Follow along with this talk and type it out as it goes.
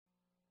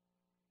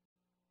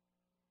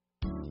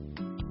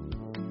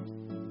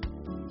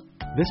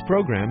This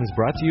program is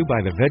brought to you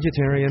by the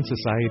Vegetarian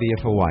Society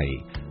of Hawaii,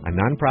 a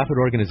nonprofit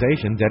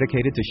organization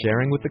dedicated to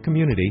sharing with the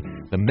community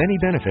the many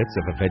benefits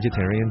of a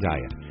vegetarian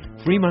diet.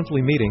 Free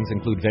monthly meetings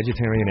include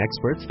vegetarian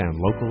experts found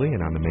locally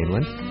and on the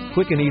mainland,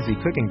 quick and easy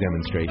cooking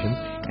demonstrations,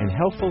 and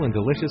healthful and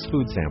delicious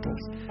food samples.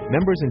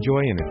 Members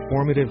enjoy an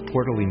informative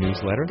quarterly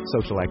newsletter,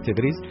 social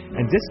activities,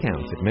 and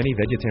discounts at many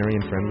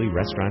vegetarian-friendly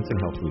restaurants and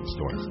health food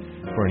stores.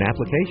 For an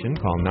application,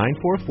 call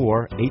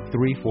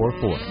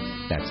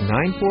 944-8344. That's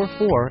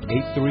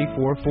 944-8344.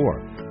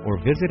 Or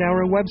visit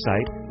our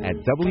website at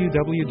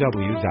www.vsh.org.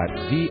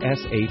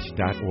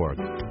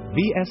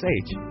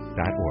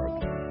 vsh.org.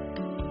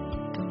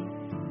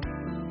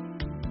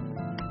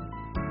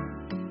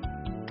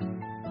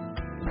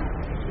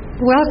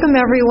 Welcome,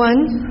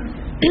 everyone,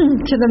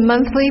 to the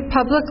monthly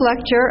public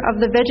lecture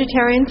of the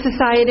Vegetarian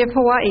Society of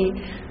Hawaii.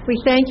 We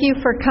thank you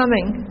for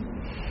coming.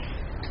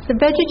 The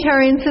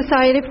Vegetarian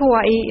Society of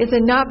Hawaii is a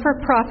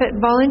not-for-profit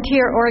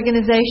volunteer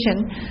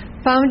organization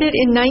founded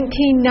in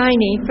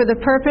 1990 for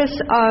the purpose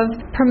of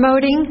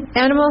promoting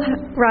animal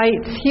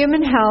rights,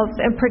 human health,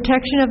 and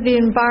protection of the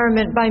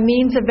environment by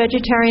means of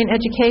vegetarian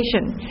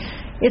education.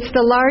 It's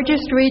the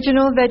largest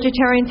regional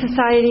vegetarian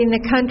society in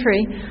the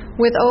country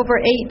with over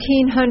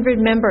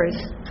 1,800 members.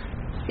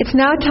 It's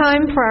now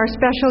time for our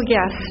special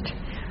guest.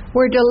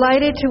 We're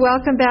delighted to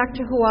welcome back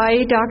to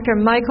Hawaii Dr.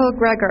 Michael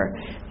Greger.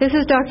 This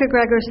is Dr.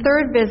 Greger's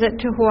third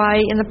visit to Hawaii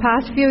in the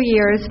past few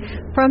years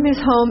from his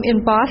home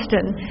in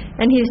Boston,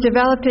 and he's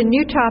developed a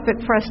new topic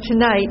for us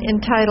tonight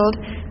entitled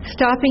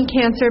Stopping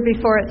Cancer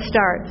Before It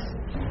Starts.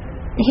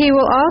 He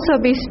will also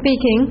be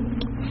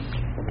speaking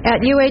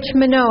at UH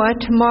Manoa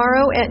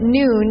tomorrow at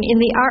noon in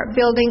the Art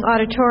Building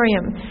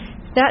Auditorium.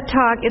 That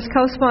talk is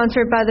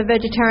co-sponsored by the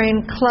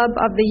Vegetarian Club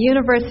of the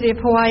University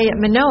of Hawaii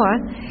at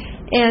Manoa,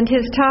 and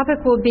his topic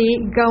will be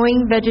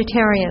Going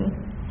Vegetarian.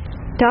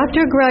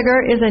 Dr.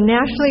 Greger is a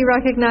nationally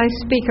recognized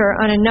speaker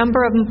on a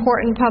number of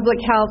important public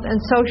health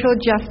and social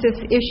justice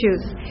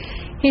issues.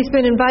 He's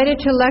been invited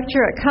to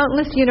lecture at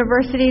countless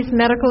universities,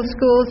 medical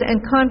schools,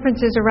 and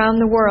conferences around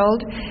the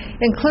world,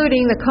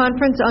 including the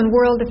Conference on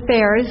World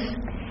Affairs.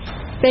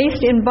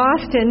 Based in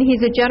Boston,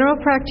 he's a general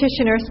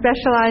practitioner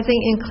specializing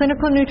in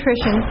clinical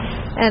nutrition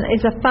and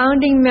is a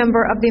founding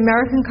member of the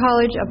American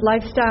College of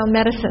Lifestyle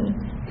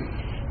Medicine.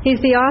 He's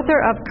the author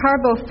of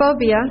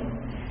Carbophobia,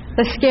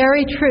 The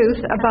Scary Truth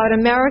About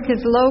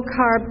America's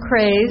Low-Carb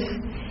Craze,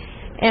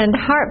 and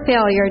Heart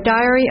Failure,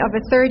 Diary of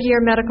a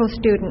Third-Year Medical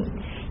Student.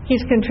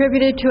 He's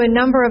contributed to a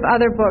number of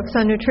other books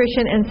on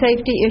nutrition and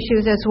safety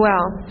issues as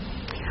well.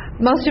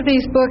 Most of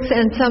these books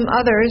and some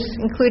others,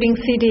 including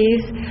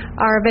CDs,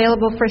 are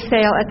available for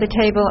sale at the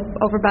table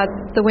over by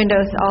the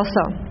windows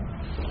also.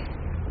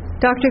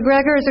 Dr.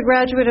 Greger is a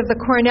graduate of the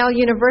Cornell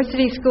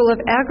University School of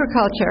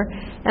Agriculture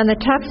and the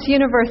Tufts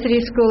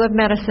University School of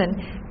Medicine.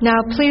 Now,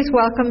 please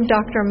welcome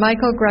Dr.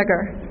 Michael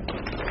Greger.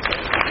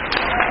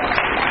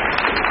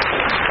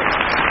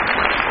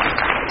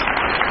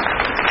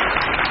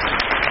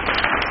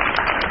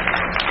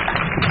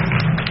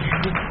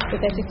 The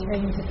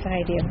Vegetarian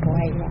Society of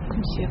Hawaii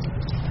welcomes you.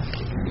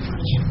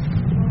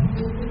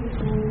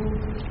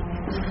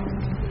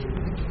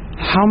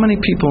 How many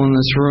people in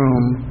this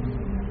room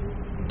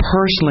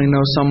personally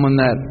know someone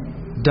that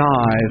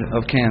died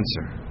of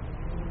cancer?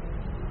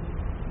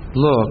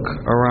 Look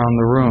around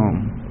the room.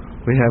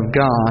 We have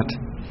got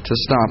to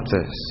stop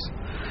this.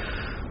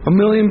 1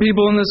 million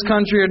people in this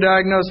country are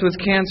diagnosed with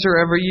cancer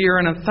every year,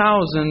 and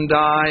 1,000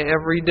 die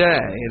every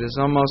day. It is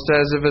almost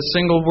as if a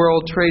single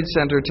World Trade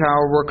Center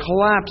tower were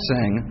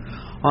collapsing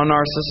on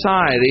our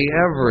society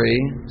every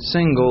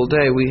single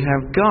day. We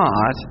have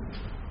got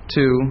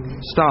to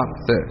stop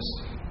this.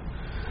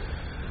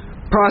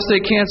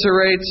 Prostate cancer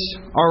rates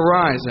are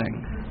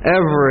rising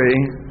every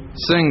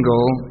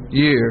single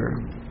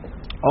year.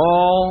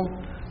 All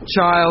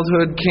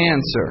childhood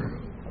cancer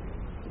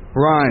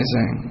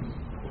rising.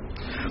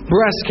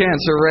 Breast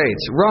cancer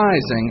rates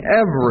rising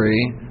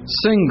every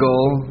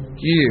single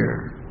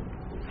year.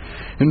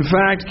 In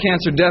fact,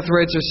 cancer death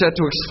rates are set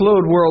to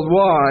explode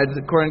worldwide,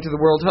 according to the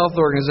World Health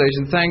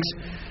Organization, thanks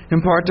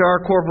in part to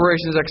our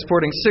corporations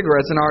exporting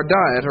cigarettes and our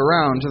diet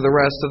around to the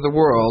rest of the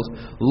world.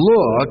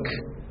 Look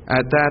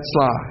at that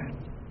slide.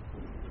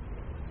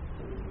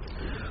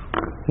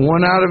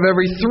 1 out of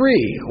every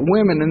 3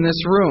 women in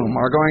this room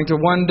are going to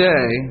one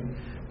day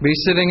be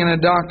sitting in a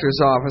doctor's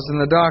office, and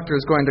the doctor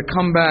is going to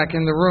come back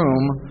in the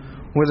room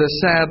with a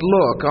sad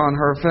look on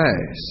her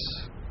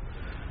face.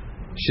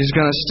 She's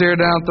going to stare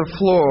down at the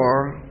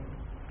floor.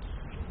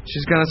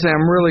 She's going to say,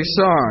 "I'm really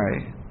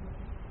sorry,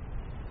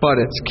 but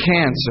it's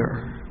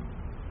cancer."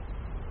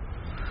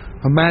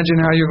 Imagine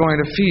how you're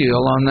going to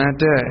feel on that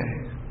day.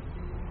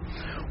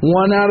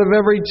 1 out of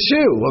every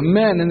 2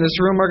 men in this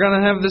room are going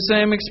to have the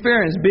same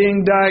experience,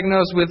 being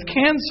diagnosed with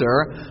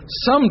cancer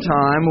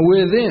sometime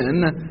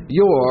within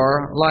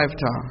your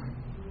lifetime.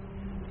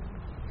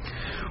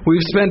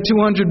 We've spent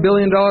 $200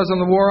 billion on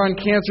the war on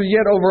cancer,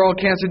 yet overall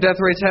cancer death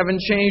rates haven't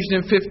changed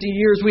in 50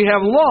 years. We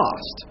have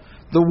lost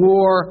the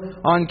war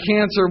on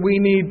cancer. We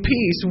need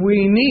peace.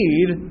 We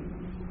need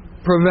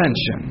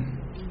prevention.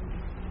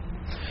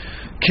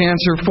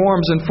 Cancer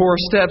forms in 4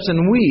 steps, and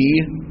we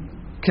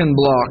can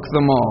block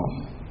them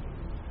all.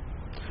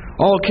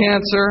 All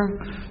cancer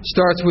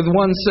starts with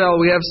one cell.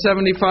 We have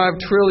 75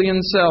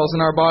 trillion cells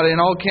in our body, and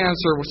all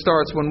cancer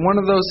starts when one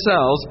of those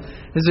cells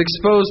is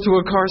exposed to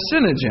a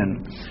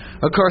carcinogen.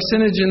 A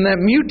carcinogen that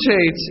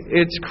mutates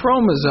its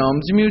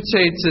chromosomes,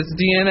 mutates its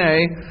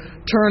DNA,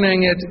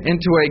 turning it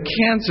into a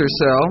cancer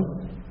cell.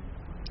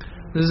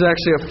 This is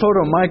actually a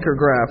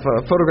photograph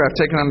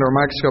taken under a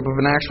microscope of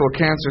an actual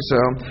cancer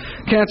cell.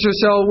 Cancer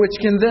cell which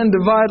can then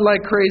divide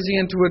like crazy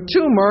into a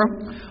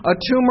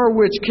tumor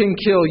which can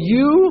kill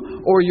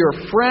you or your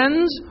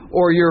friends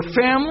or your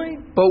family,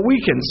 but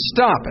we can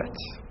stop it.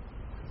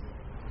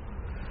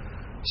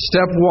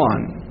 Step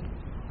 1.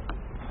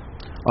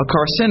 A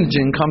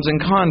carcinogen comes in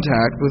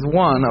contact with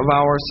one of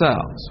our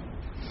cells.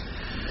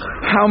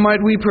 How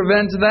might we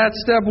prevent that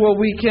step? Well,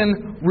 we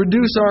can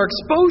reduce our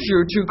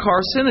exposure to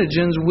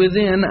carcinogens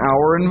within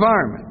our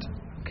environment.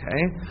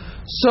 Okay?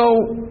 So,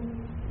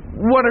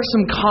 what are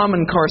some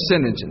common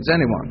carcinogens?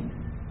 Anyone?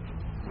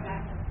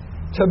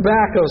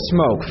 Tobacco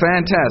smoke.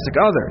 Fantastic.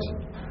 Others?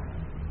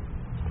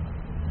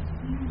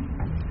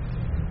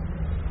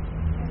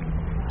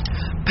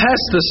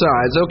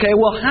 Pesticides. Okay,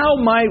 well,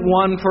 how might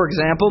one, for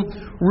example,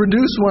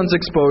 reduce one's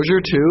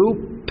exposure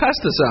to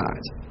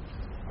pesticides?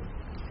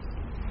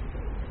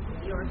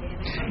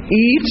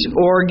 Eat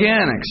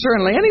organic.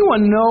 Certainly.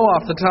 Anyone know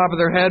off the top of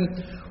their head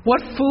what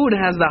food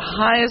has the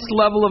highest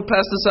level of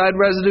pesticide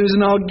residues?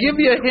 And I'll give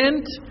you a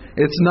hint.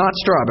 It's not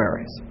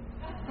strawberries.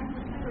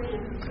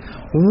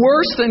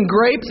 Worse than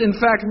grapes. In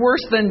fact,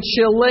 worse than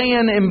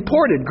Chilean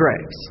imported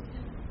grapes.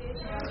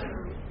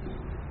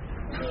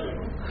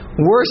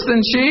 Worse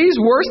than cheese.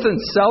 Worse than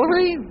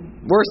celery.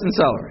 Worse than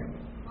celery.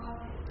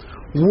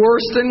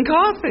 Worse than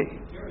coffee.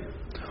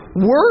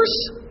 Worse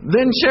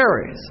than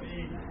cherries.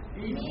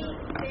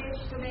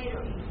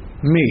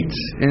 Meat,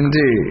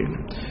 indeed.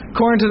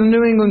 According to the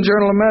New England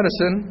Journal of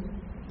Medicine,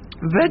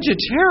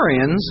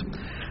 vegetarians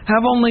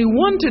have only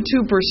 1 to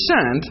 2%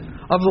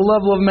 of the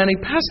level of many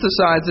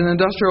pesticides and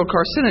industrial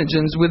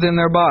carcinogens within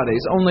their bodies.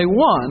 Only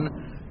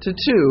 1 to 2%.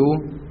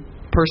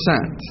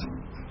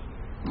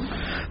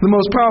 The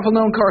most powerful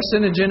known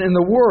carcinogen in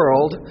the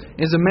world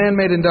is a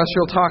man-made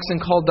industrial toxin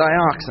called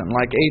dioxin,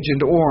 like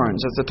Agent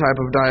Orange. That's a type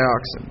of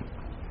dioxin.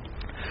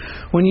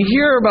 When you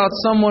hear about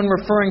someone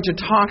referring to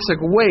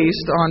toxic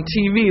waste on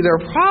TV,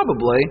 they're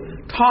probably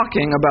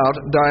talking about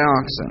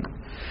dioxin.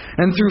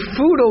 And through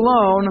food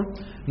alone,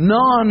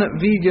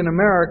 non-vegan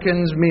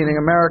Americans, meaning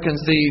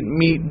Americans that eat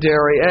meat,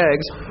 dairy,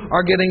 eggs,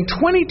 are getting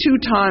 22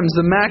 times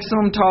the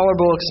maximum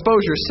tolerable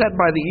exposure set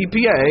by the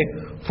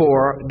EPA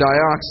for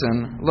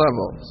dioxin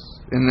levels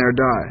in their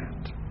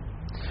diet.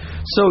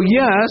 So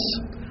yes,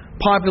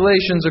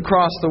 populations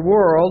across the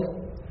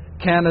world,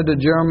 Canada,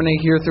 Germany,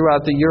 here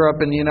throughout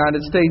Europe and the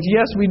United States.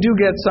 Yes, we do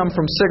get some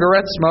from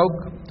cigarette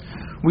smoke.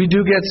 We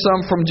do get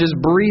some from just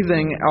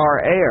breathing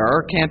our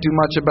air. Can't do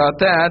much about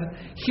that.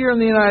 Here in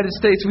the United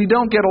States, we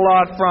don't get a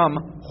lot from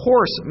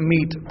horse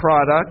meat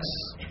products,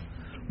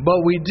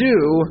 but we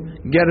do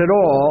get it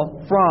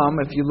all from,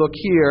 if you look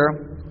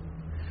here,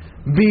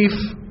 beef,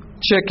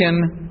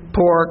 chicken,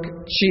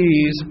 pork,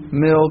 cheese,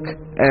 milk,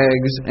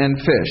 eggs, and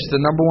fish.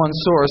 The number one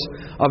source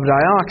of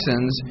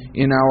dioxins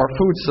in our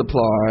food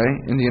supply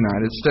in the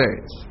United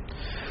States.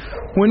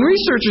 When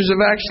researchers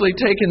have actually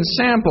taken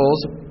samples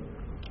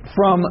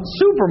from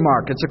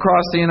supermarkets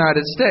across the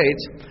United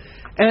States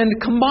and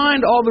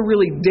combined all the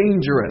really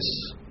dangerous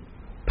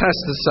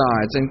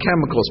pesticides and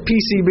chemicals,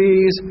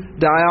 PCBs,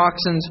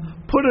 dioxins,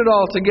 put it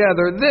all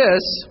together,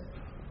 this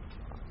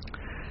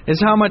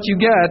is how much you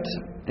get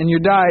in your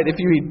diet if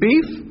you eat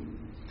beef.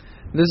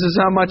 This is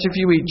how much if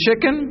you eat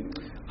chicken,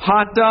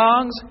 hot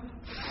dogs,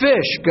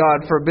 fish,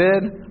 God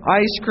forbid,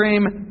 ice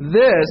cream.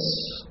 This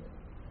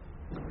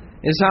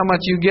is how much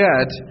you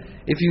get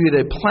if you eat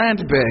a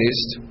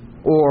plant-based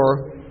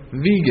or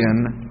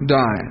vegan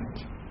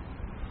diet.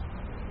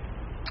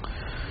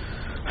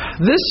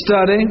 This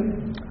study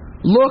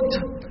looked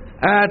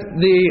at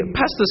the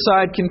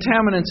pesticide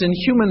contaminants in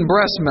human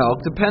breast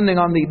milk depending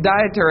on the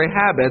dietary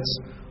habits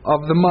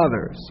of the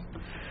mothers.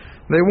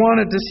 They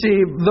wanted to see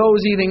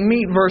those eating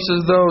meat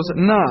versus those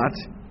not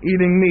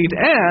eating meat.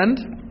 And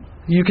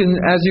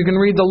as you can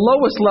read, the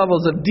lowest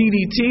levels of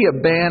DDT,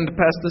 a banned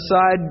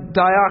pesticide,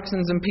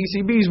 dioxins, and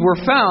PCBs were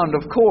found,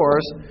 of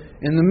course,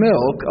 in the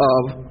milk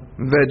of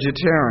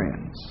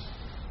vegetarians.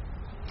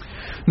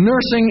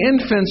 Nursing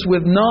infants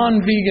with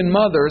non-vegan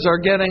mothers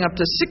are getting up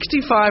to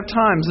 65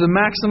 times the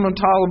maximum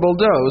tolerable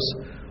dose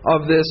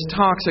of this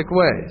toxic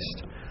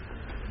waste.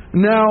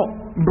 Now,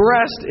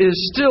 breast is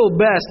still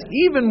best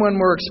even when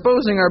we're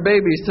exposing our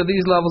babies to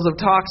these levels of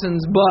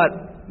toxins,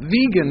 but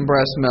vegan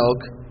breast milk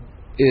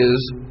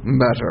is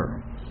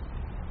better.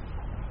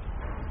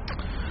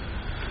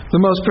 The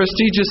most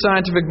prestigious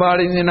scientific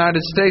body in the United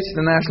States,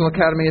 the National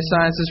Academy of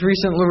Sciences,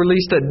 recently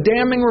released a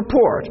damning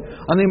report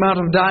on the amount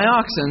of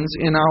dioxins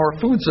in our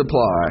food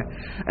supply.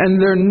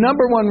 And their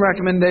number one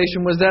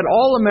recommendation was that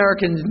all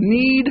Americans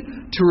need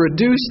to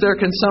reduce their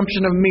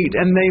consumption of meat.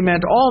 And they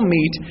meant all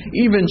meat,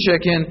 even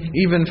chicken,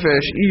 even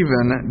fish,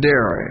 even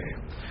dairy.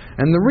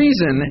 And the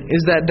reason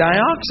is that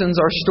dioxins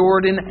are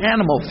stored in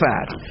animal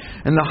fat.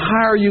 And the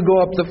higher you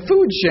go up the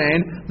food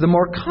chain, the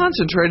more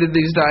concentrated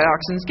these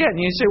dioxins get. And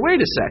you say,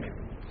 wait a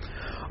second.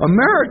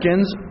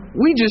 Americans,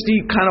 we just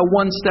eat kind of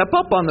one step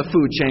up on the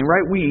food chain,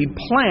 right? We eat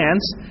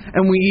plants,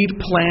 and we eat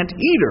plant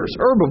eaters,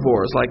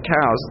 herbivores like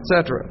cows,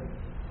 etc.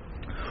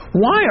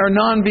 Why are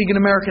non-vegan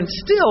Americans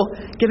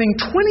still getting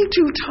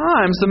 22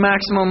 times the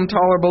maximum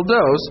tolerable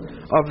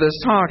dose of this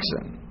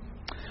toxin?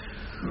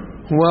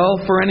 Well,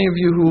 for any of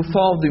you who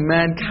followed the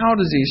mad cow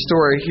disease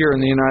story here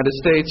in the United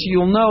States,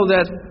 you'll know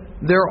that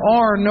there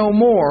are no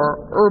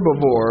more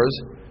herbivores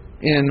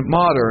in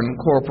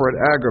modern corporate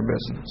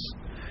agribusiness.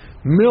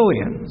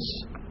 Millions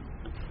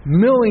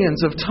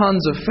of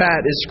tons of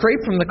fat is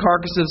scraped from the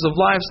carcasses of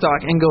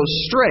livestock and goes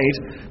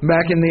straight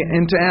back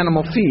into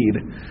animal feed.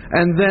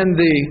 And then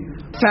the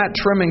fat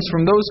trimmings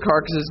from those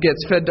carcasses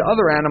gets fed to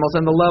other animals,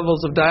 and the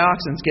levels of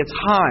dioxins gets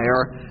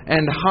higher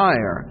and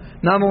higher.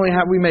 Not only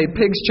have we made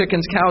pigs,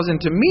 chickens, cows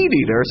into meat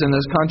eaters in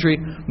this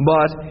country,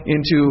 but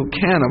into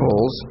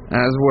cannibals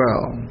as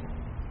well.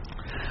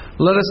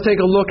 Let us take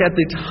a look at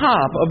the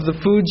top of the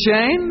food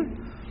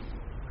chain.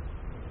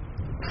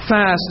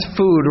 Fast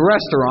food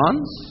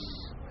restaurants.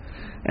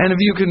 And if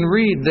you can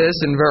read this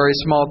in very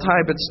small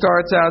type, it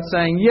starts out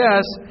saying,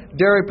 yes,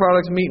 dairy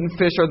products, meat and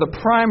fish are the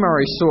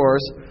primary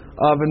source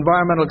of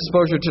environmental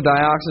exposure to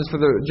dioxins for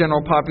the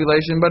general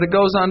population. But it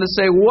goes on to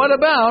say, what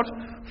about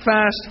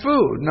fast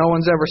food? No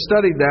one's ever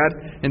studied that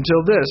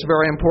until this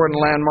very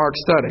important landmark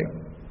study.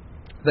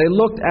 They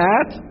looked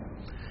at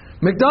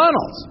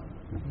McDonald's,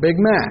 Big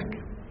Mac,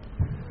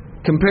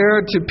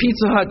 compared to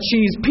Pizza Hut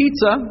cheese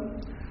pizza,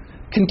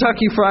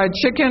 Kentucky Fried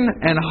Chicken,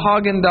 and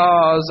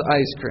Haagen-Dazs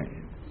ice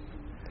cream.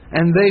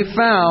 And they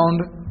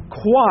found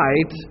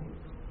quite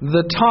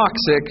the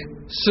toxic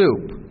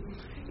soup.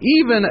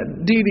 Even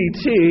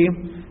DDE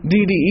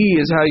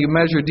is how you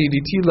measure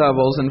DDT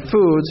levels in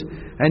foods,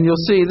 and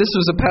you'll see this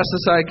was a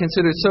pesticide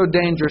considered so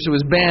dangerous it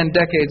was banned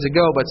decades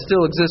ago, but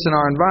still exists in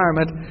our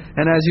environment.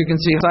 And as you can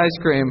see, ice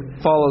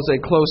cream follows a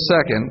close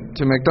second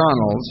to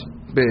McDonald's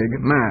Big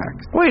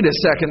Mac. Wait a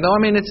second, though.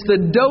 I mean, it's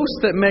the dose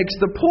that makes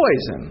the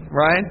poison,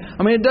 right?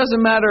 I mean, it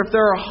doesn't matter if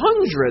there are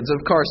hundreds of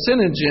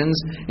carcinogens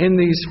in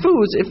these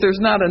foods if there's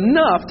not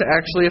enough to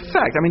actually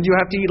affect. I mean, do you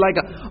have to eat like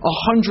 100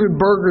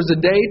 burgers a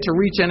day to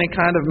reach any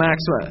kind of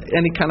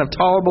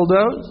tolerable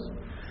dose?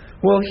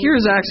 Well,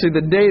 here's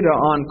actually the data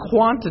on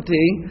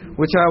quantity,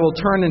 which I will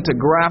turn into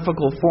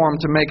graphical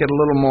form to make it a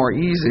little more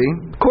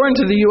easy.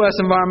 According to the U.S.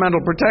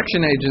 Environmental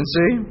Protection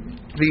Agency,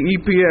 the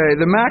EPA,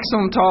 the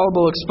maximum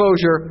tolerable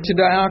exposure to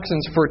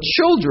dioxins for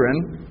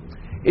children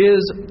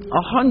is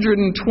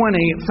 120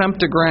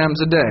 femtograms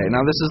a day.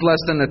 Now, this is less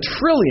than a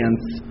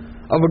trillionth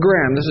of a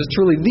gram. This is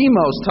truly the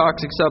most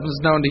toxic substance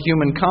known to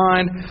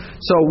humankind.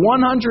 So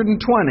 120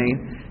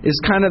 is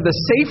kind of the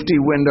safety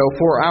window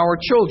for our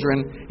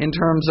children in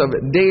terms of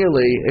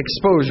daily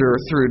exposure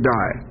through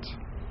diet.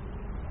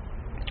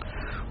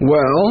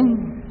 Well,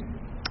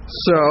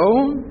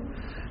 so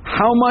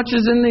how much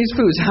is in these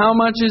foods? How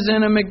much is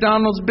in a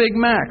McDonald's Big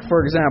Mac,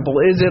 for example?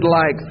 Is it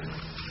like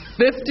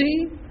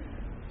 50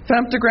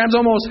 femtograms,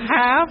 almost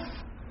half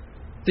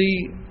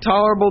the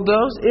tolerable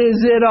dose?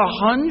 Is it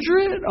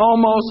 100,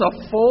 almost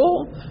a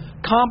full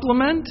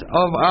complement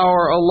of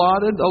our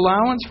allotted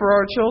allowance for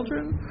our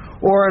children?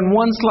 Or in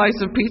one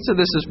slice of pizza,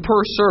 this is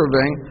per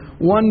serving,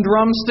 one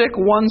drumstick,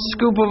 one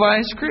scoop of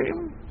ice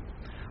cream?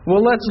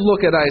 Well, let's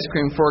look at ice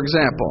cream, for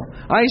example.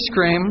 Ice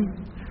cream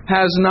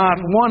has not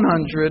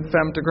 100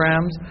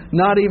 femtograms,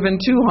 not even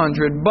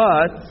 200,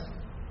 but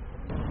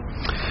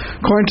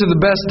according to the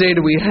best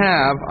data we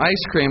have,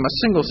 ice cream, a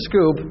single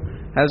scoop,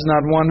 has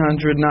not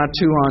 100, not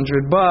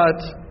 200, but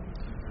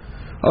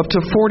up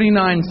to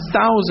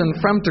 49,000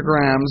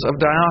 femtograms of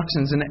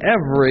dioxins in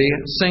every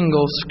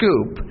single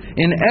scoop.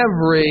 In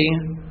every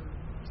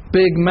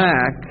Big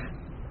Mac,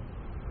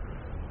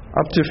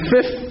 up to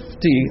 50,000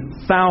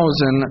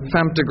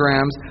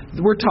 femtograms.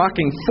 We're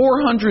talking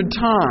 400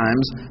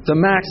 times the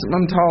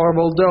maximum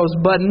tolerable dose,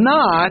 but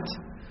not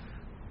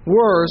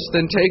worse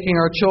than taking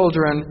our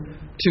children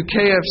to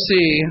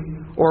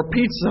KFC or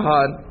Pizza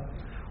Hut,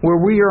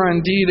 where we are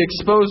indeed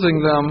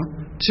exposing them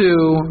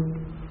to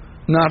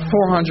not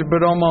 400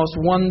 but almost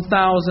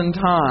 1,000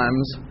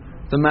 times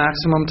the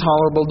maximum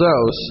tolerable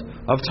dose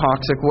of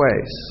toxic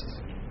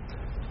waste.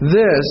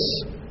 This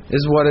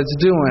is what it's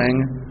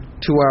doing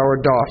to our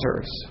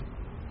daughters.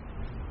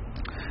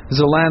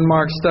 There's a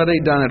landmark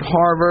study done at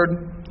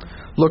Harvard,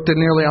 looked at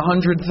nearly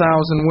 100,000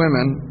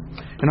 women,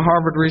 and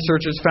Harvard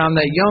researchers found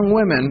that young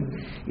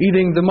women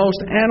eating the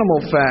most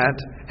animal fat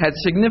had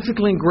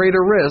significantly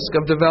greater risk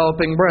of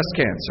developing breast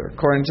cancer.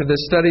 According to this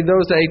study,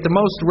 those that ate the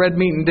most red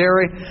meat and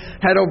dairy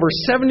had over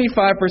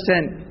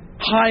 75%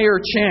 higher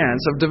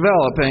chance of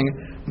developing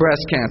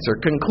breast cancer.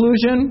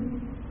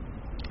 Conclusion: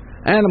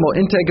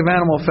 intake of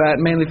animal fat,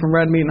 mainly from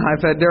red meat and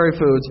high-fat dairy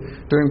foods,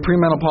 during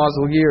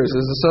premenopausal years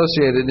is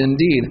associated,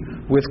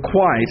 indeed, with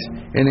quite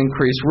an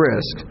increased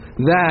risk.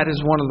 That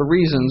is one of the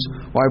reasons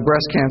why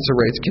breast cancer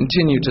rates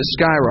continue to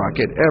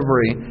skyrocket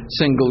every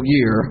single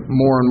year,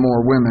 more and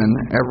more women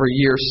every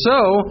year. So,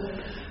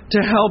 to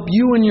help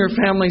you and your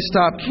family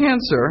stop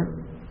cancer,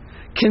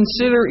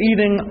 consider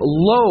eating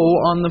low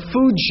on the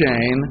food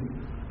chain,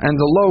 and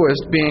the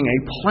lowest being a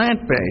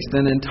plant-based,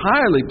 an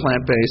entirely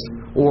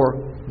plant-based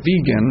or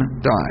vegan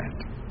diet.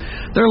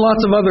 There are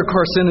lots of other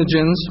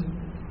carcinogens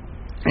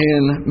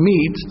in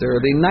meat. There are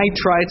the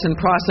nitrites in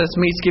processed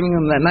meats, giving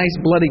them that nice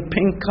bloody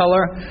pink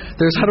color.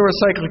 There's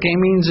heterocyclic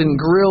amines in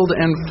grilled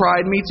and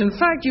fried meats. In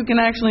fact, you can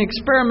actually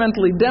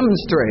experimentally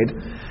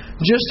demonstrate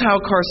just how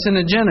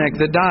carcinogenic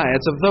the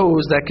diets of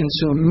those that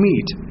consume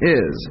meat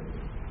is.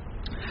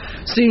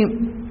 See,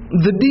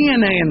 the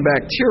DNA in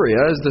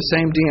bacteria is the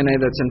same DNA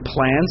that's in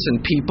plants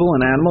and people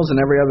and animals and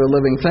every other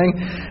living thing.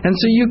 And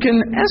so you can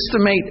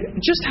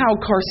estimate just how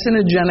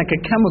carcinogenic a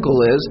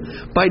chemical is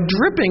by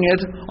dripping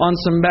it on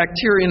some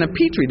bacteria in a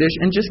petri dish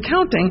and just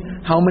counting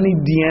how many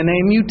DNA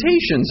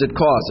mutations it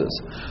causes.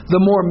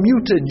 The more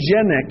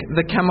mutagenic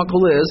the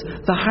chemical is,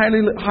 the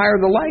higher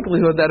the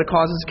likelihood that it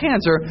causes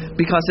cancer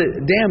because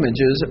it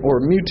damages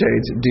or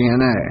mutates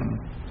DNA.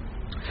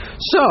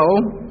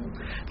 So,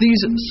 these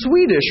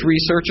Swedish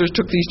researchers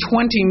took these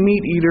 20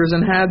 meat eaters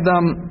and had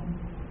them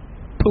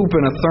poop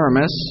in a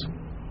thermos.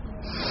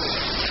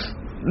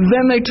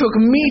 Then they took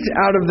meat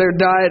out of their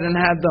diet and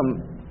had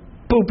them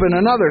poop in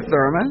another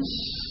thermos.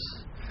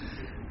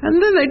 And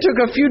then they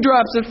took a few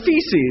drops of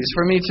feces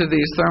from each of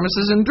these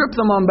thermoses and dripped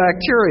them on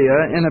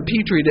bacteria in a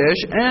petri dish.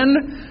 And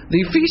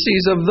the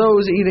feces of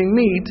those eating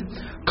meat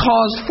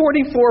caused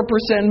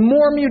 44%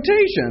 more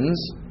mutations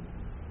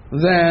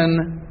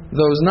than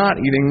those not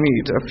eating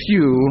meat a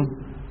few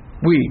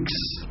weeks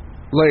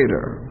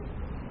later.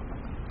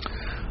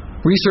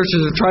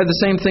 Researchers have tried the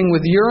same thing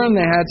with urine.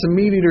 They had some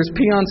meat eaters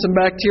pee on some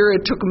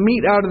bacteria, took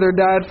meat out of their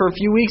diet for a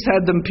few weeks,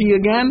 had them pee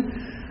again,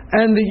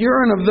 and the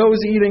urine of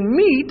those eating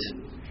meat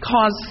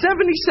caused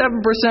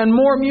 77%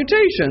 more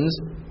mutations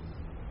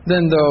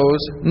than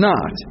those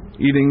not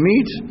eating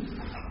meat.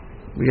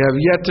 We have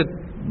yet to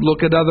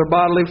look at other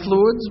bodily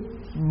fluids.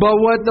 But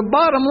what the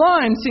bottom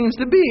line seems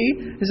to be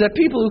is that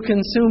people who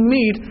consume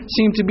meat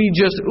seem to be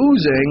just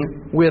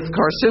oozing with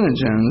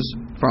carcinogens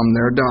from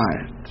their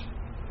diet.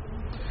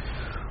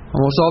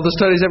 Almost all the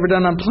studies ever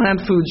done on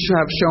plant foods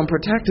have shown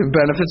protective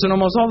benefits, and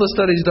almost all the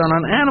studies done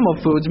on animal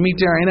foods, meat,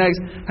 dairy, and eggs,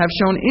 have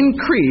shown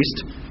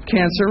increased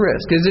cancer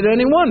risk. Is it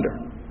any wonder?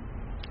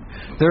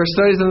 There are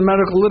studies in the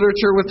medical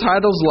literature with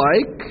titles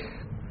like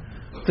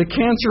the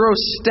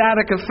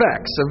cancerostatic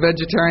effects of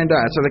vegetarian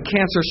diets, or the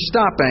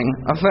cancer-stopping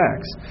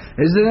effects.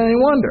 Is it any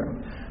wonder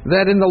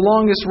that in the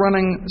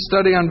longest-running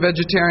study on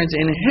vegetarians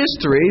in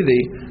history,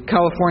 the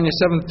California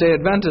Seventh-day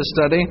Adventist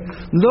study,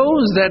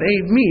 those that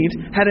ate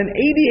meat had an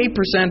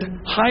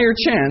 88% higher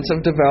chance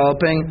of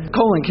developing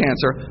colon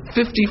cancer,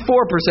 54%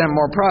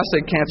 more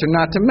prostate cancer,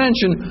 not to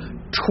mention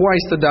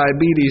twice the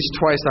diabetes,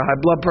 twice the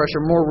high blood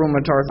pressure, more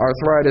rheumatoid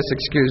arthritis,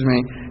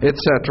 etc.,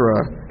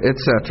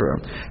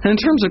 etc. And in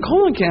terms of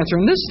colon cancer,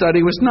 in this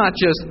study was not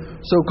just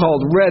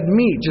so-called red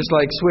meat, just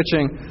like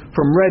switching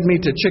from red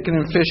meat to chicken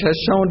and fish has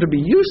shown to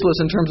be useless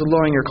in terms of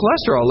lowering your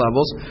cholesterol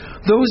levels.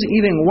 Those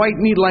eating white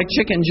meat like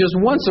chicken just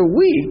once a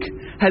week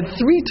had 3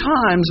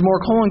 times more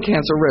colon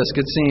cancer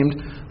risk, it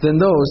seemed, than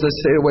those that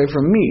stayed away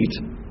from meat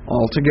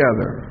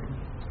altogether.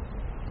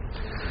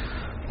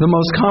 The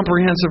most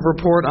comprehensive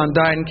report on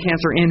diet and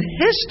cancer in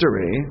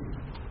history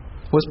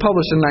was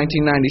published in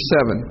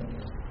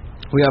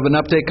 1997. We have an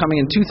update coming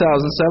in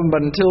 2007,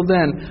 but until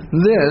then,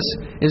 this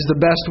is the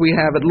best we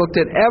have. It looked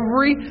at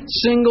every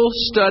single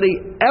study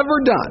ever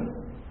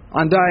done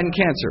on diet and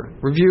cancer,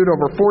 reviewed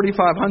over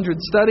 4,500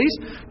 studies,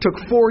 took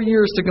 4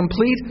 years to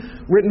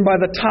complete, written by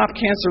the top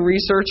cancer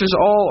researchers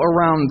all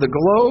around the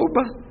globe.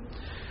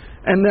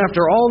 And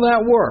after all that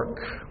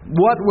work,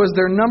 what was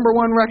their number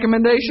one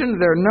recommendation?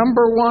 Their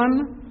number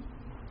one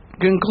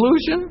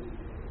conclusion?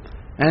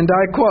 And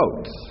I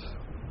quote,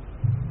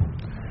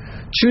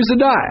 choose a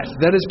diet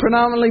that is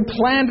predominantly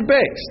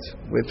plant-based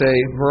with a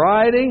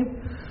variety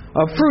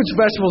of fruits,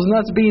 vegetables,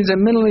 nuts, beans,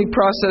 and minimally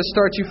processed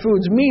starchy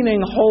foods,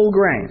 meaning whole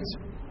grains.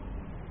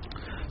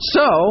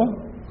 So,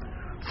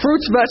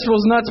 fruits,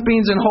 vegetables, nuts,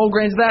 beans, and whole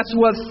grains, that's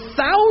what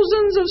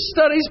thousands of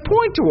studies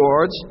point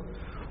towards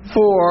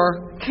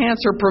for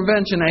cancer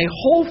prevention, a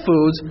whole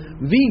foods,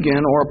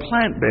 vegan, or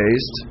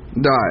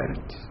plant-based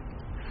diet.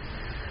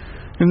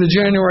 In the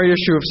January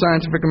issue of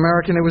Scientific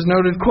American, it was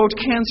noted, quote,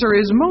 cancer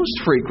is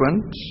most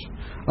frequent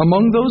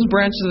among those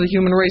branches of the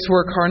human race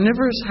where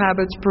carnivorous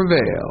habits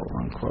prevail,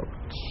 unquote.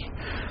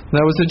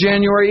 That was the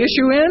January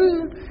issue in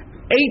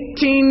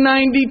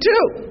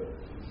 1892.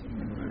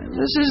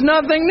 This is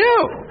nothing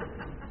new.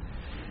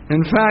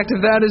 In fact,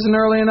 if that isn't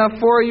early enough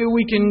for you,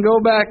 we can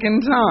go back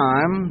in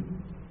time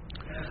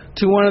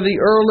to one of the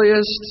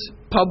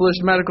earliest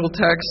published medical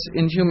texts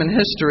in human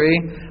history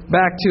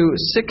back to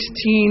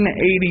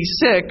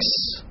 1686,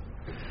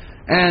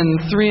 and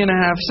 3.5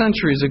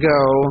 centuries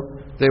ago,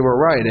 they were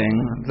writing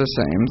the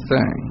same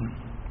thing.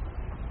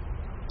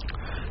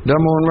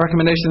 Number one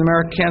recommendation of the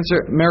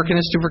American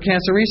Institute for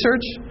Cancer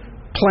Research,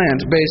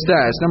 plant-based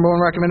diets. Number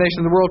one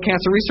recommendation of the World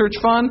Cancer Research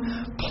Fund,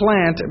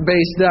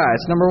 plant-based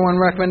diets. Number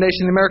one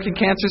recommendation of the American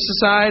Cancer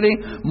Society,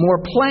 more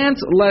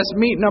plants, less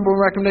meat. Number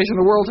one recommendation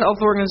of the World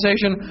Health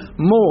Organization,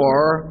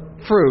 more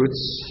fruits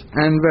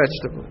and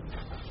vegetables.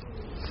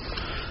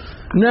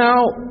 Now,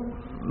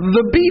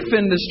 the beef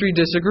industry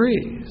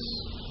disagrees.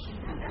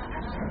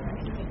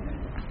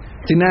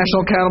 The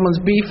National Cattlemen's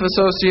Beef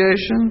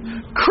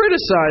Association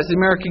criticized the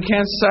American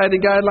Cancer Society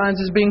guidelines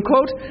as being,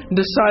 quote,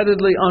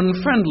 decidedly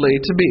unfriendly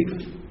to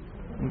beef,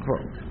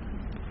 unquote.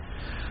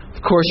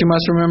 Of course, you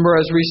must remember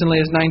as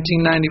recently as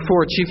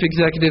 1994, chief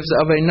executives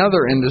of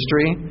another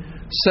industry,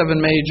 7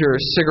 major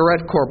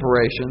cigarette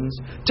corporations,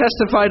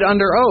 testified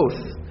under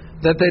oath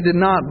that they did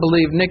not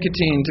believe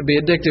nicotine to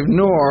be addictive,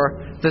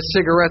 nor that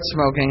cigarette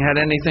smoking had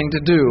anything to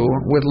do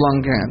with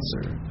lung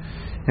cancer.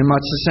 In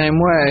much the same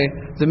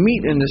way, the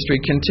meat industry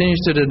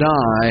continues to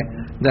deny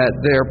that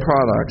their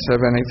products have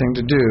anything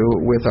to do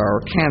with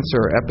our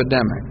cancer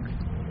epidemic.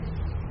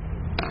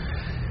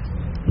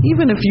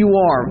 Even if you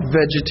are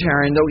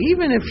vegetarian, though,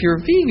 even if you're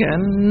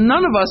vegan,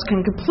 none of us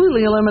can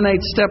completely eliminate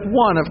step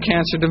 1 of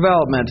cancer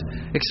development,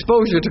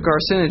 exposure to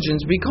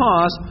carcinogens,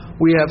 because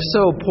we have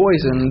so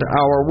poisoned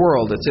our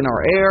world. It's in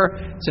our air,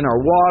 it's in our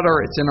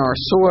water, it's in our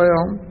soil.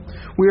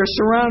 We are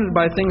surrounded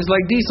by things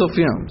like diesel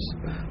fumes,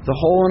 the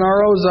hole in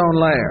our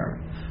ozone layer,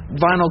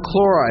 vinyl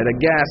chloride, a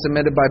gas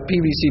emitted by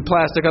PVC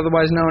plastic,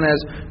 otherwise known as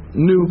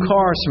new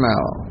car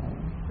smell.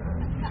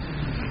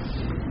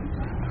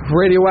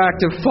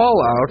 Radioactive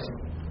fallout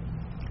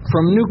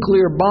from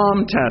nuclear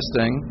bomb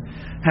testing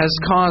has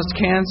caused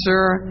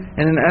cancer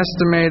in an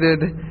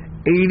estimated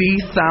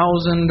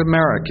 80,000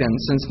 Americans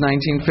since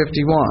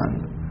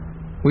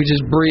 1951. We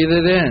just breathe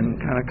it in,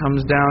 kind of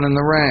comes down in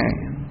the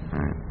rain.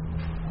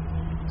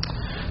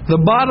 The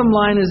bottom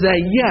line is that,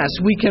 yes,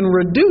 we can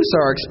reduce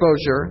our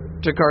exposure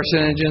to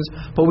carcinogens,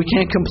 but we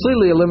can't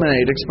completely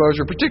eliminate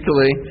exposure,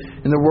 particularly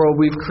in the world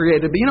we've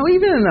created. But,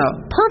 even in a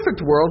perfect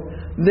world,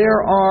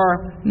 there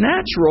are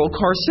natural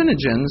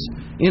carcinogens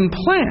in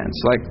plants,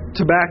 like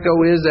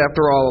tobacco is,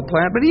 after all, a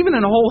plant. But even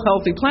in whole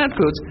healthy plant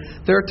foods,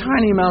 there are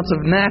tiny amounts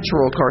of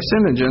natural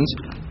carcinogens,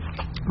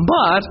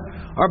 but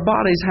our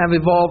bodies have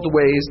evolved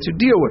ways to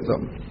deal with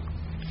them.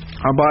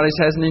 Our bodies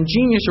has an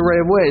ingenious array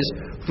of ways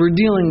for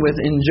dealing with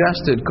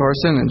ingested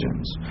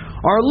carcinogens.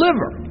 Our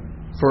liver,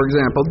 for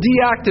example,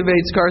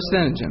 deactivates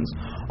carcinogens.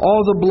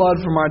 All the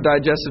blood from our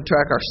digestive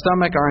tract, our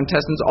stomach, our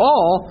intestines,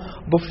 all,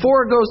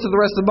 before it goes to the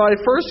rest of the body,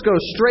 first goes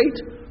straight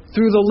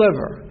through the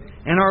liver.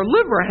 And our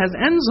liver has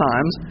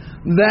enzymes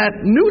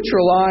that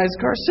neutralize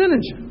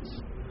carcinogens.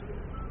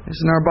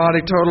 Isn't our body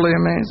totally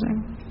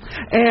amazing?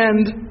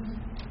 And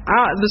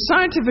the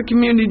scientific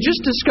community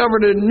just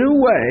discovered a new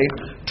way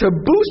to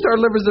boost our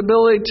liver's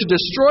ability to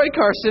destroy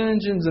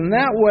carcinogens, and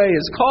that way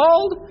is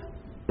called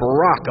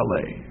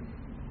broccoli.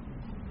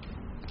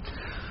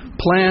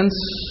 Plants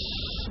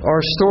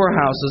are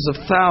storehouses of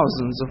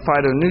thousands of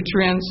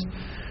phytonutrients.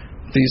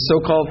 These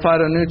so-called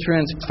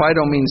phytonutrients,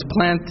 phyto means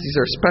plant, these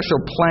are special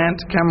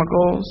plant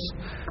chemicals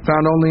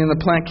found only in the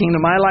plant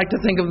kingdom. I like to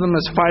think of them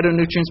as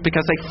phytonutrients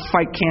because they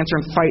fight cancer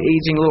and fight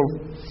aging,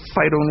 little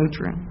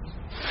phytonutrients.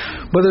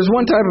 But there's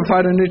one type of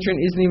phytonutrient,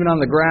 isn't even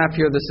on the graph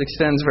here, this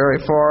extends very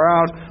far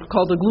out,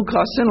 called a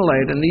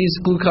glucosinolate. And these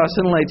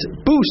glucosinolates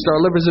boost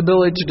our liver's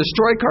ability to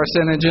destroy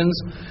carcinogens,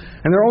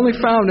 and they're only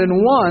found in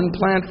one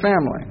plant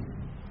family,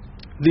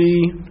 the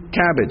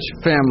cabbage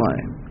family.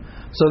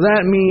 So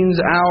that means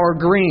our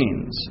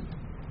greens,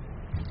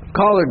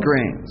 collard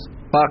greens,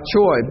 bok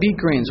choy, beet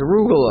greens,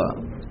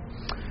 arugula,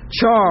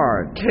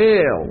 chard,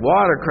 kale,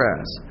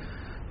 watercress,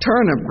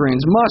 turnip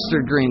greens,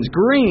 mustard greens,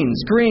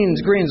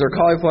 greens, or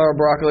cauliflower,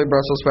 broccoli,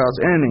 Brussels sprouts,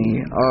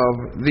 any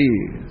of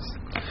these.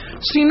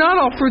 See, not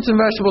all fruits and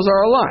vegetables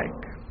are alike.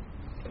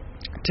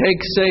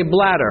 Take, say,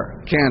 bladder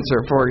cancer,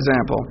 for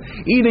example.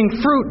 Eating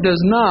fruit does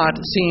not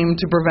seem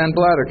to prevent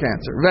bladder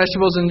cancer.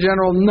 Vegetables in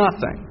general,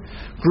 nothing.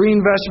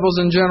 Green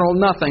vegetables in general,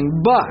 nothing.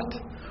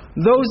 But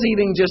those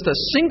eating just a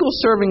single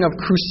serving of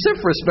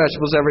cruciferous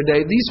vegetables every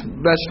day, these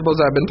vegetables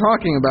I've been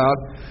talking about,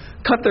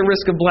 cut the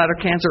risk of bladder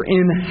cancer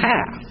in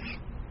half.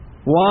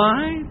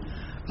 Why?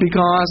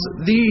 Because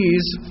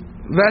these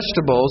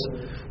vegetables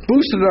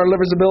boosted our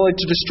liver's ability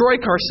to destroy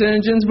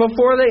carcinogens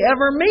before they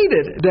ever made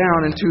it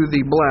down into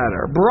the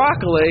bladder.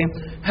 Broccoli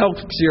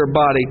helps your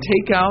body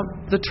take out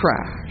the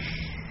trash.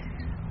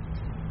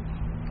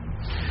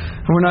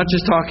 And we're not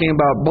just talking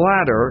about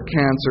bladder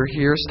cancer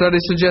here.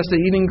 Studies suggest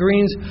that eating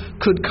greens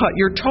could cut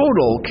your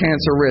total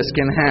cancer risk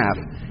in half.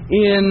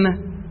 In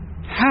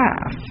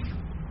half.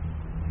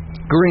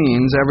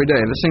 Greens every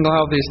day. The single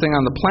healthiest thing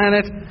on the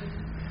planet.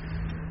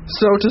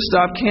 So to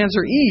stop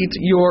cancer, eat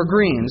your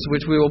greens,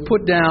 which we will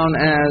put down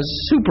as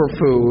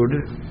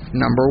superfood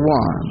number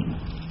 1.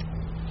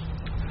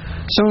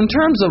 So in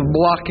terms of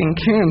blocking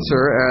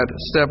cancer at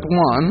step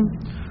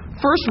 1,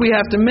 first we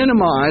have to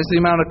minimize the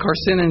amount of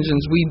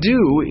carcinogens we do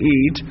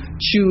eat.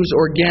 Choose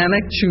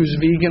organic, choose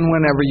vegan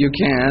whenever you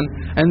can.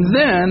 And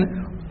then,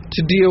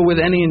 to deal with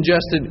any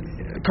ingested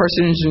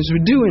carcinogens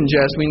we do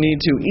ingest, we need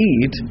to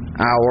eat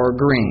our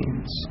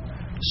greens.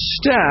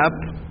 Step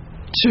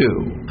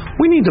 2.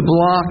 We need to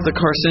block the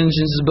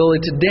carcinogen's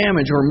ability to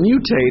damage or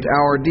mutate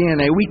our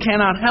DNA. We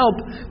cannot help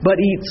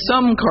but eat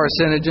some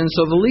carcinogens,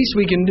 so the least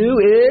we can do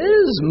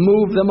is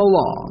move them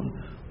along.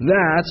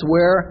 That's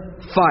where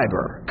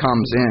fiber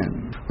comes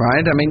in,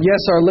 right? I mean, yes,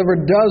 our liver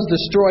does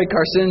destroy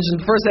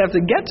carcinogens. First, they have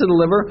to get to the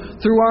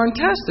liver through our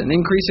intestine,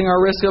 increasing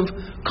our risk of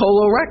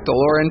colorectal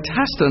or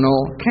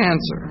intestinal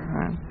cancer,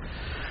 right?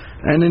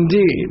 And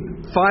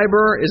indeed,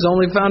 fiber is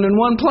only found in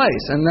one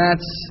place, and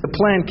that's the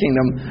plant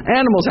kingdom.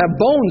 Animals have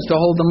bones to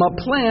hold them up.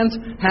 Plants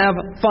have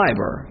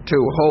fiber to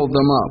hold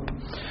them up.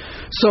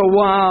 So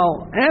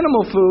while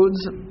animal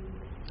foods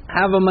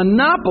have a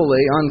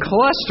monopoly on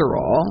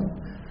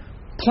cholesterol,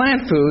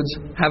 plant foods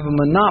have a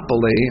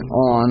monopoly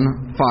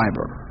on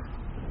fiber.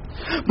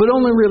 But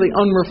only really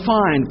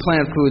unrefined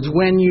plant foods.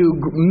 When you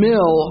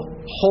mill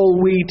whole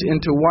wheat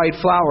into white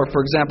flour,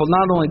 for example,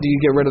 not only do you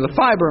get rid of the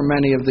fiber and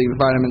many of the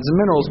vitamins and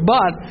minerals,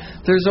 but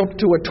there's up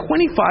to a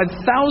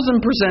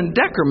 25,000%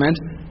 decrement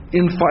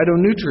in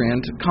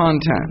phytonutrient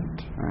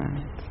content.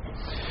 Right?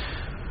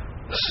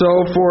 So,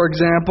 for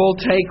example,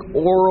 take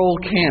oral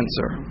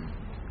cancer,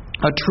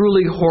 a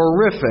truly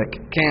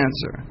horrific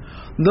cancer.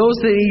 Those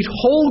that eat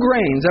whole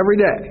grains every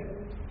day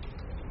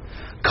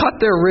cut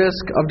their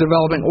risk of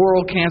developing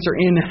oral cancer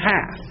in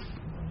half.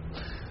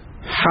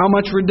 How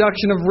much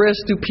reduction of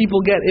risk do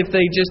people get if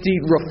they just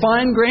eat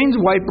refined grains,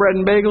 white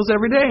bread and bagels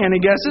every day? Any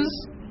guesses?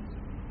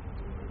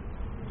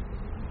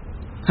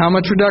 How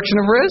much reduction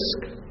of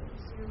risk?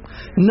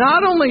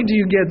 Not only do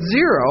you get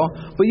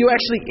 0, but you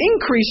actually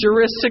increase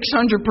your risk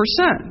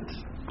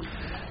 600%.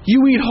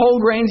 You eat whole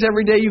grains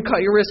every day, you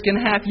cut your risk in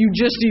half. You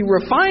just eat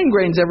refined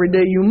grains every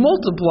day, you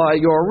multiply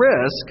your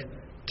risk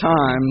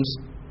times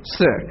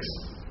 6.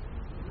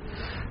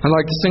 I'd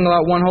like to single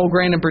out one whole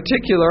grain in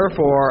particular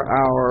for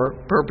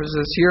our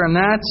purposes here, and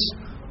that's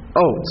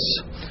oats.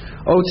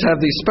 Oats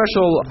have these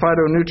special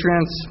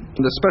phytonutrients,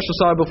 the special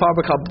soluble fiber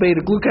called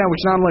beta-glucan,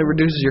 which not only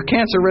reduces your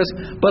cancer risk,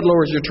 but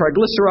lowers your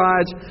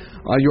triglycerides,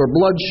 your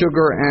blood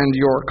sugar, and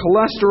your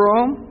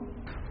cholesterol.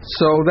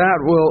 So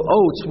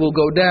oats will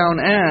go down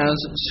as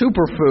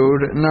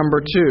superfood number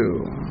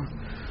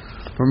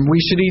 2. We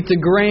should eat the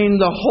grain,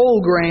 the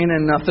whole grain,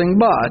 and nothing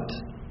but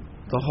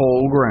the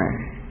whole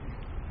grain.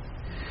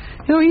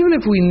 You know, even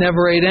if we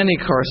never ate any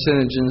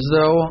carcinogens,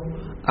 though,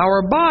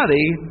 our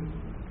body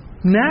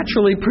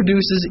naturally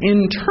produces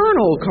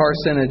internal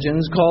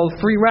carcinogens called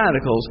free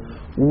radicals,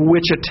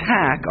 which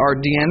attack our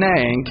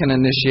DNA and can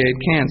initiate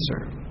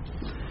cancer.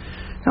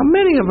 Now,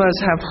 many of us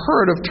have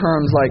heard of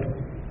terms like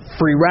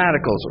free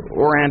radicals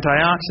or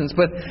antioxidants,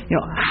 but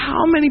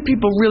how many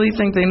people really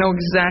think they know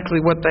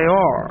exactly what they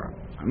are?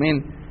 I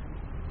mean,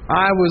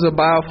 I was a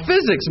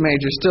biophysics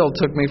major, still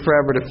took me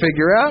forever to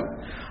figure out.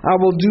 I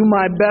will do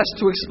my best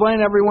to explain.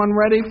 Everyone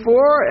ready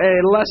for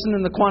a lesson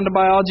in the quantum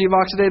biology of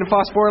oxidative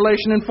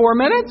phosphorylation in 4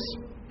 minutes?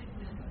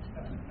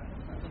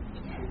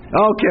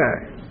 Okay.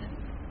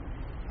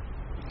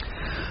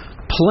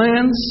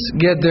 Plants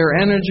get their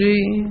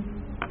energy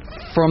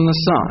from the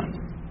sun.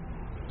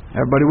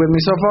 Everybody with me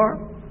so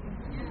far?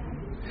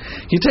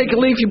 You take a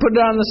leaf, you put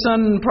it out in the sun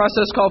in a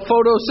process called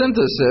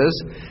photosynthesis.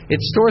 It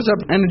stores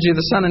up energy of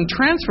the sun and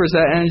transfers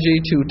that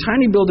energy to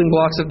tiny building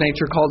blocks of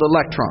nature called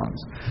electrons.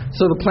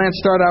 So the plants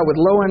start out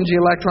with low energy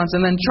electrons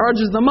and then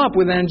charges them up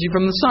with energy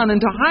from the sun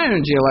into high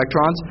energy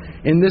electrons.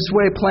 In this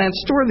way, plants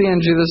store the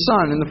energy of the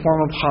sun in the form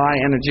of high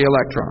energy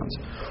electrons.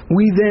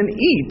 We then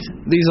eat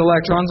these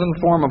electrons in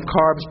the form of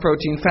carbs,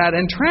 protein, fat,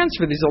 and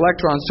transfer these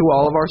electrons to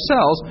all of our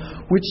cells,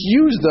 which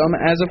use them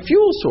as a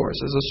fuel source,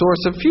 as a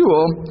source of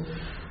fuel.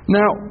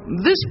 Now,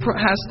 this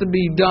has to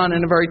be done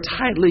in a very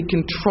tightly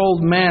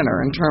controlled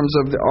manner in terms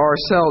of our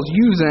cells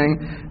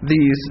using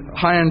these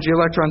high-energy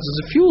electrons as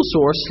a fuel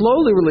source,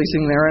 slowly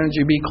releasing their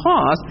energy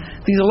because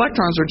these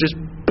electrons are just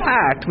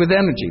packed with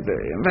energy.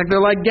 In fact, they're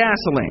like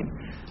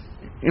gasoline.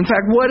 In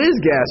fact, what is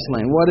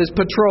gasoline? What is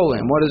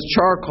petroleum? What is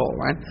charcoal,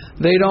 right?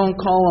 They don't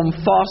call them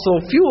fossil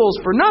fuels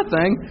for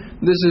nothing.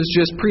 This is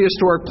just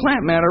prehistoric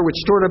plant matter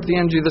which stored up the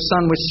energy of the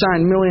sun, which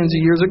shined millions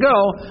of years ago,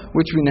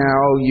 which we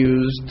now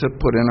use to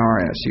put in our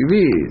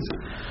SUVs.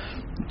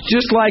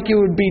 Just like it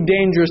would be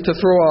dangerous to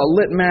throw a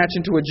lit match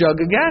into a jug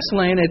of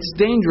gasoline, it's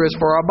dangerous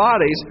for our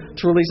bodies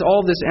to release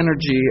all this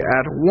energy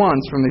at once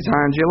from these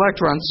high-energy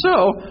electrons. So,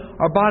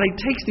 our body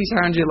takes these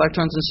high-energy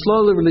electrons and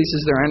slowly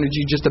releases their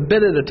energy just a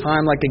bit at a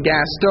time, like a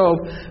gas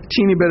stove, a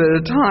teeny bit at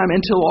a time,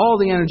 until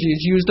all the energy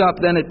is used up.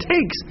 Then it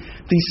takes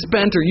these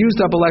spent or used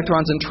up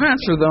electrons and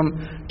transfer them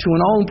to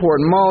an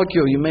all-important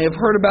molecule you may have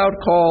heard about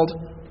called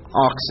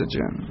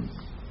oxygen.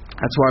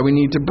 That's why we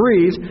need to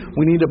breathe.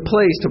 We need a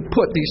place to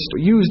put these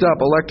used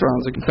up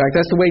electrons. In fact,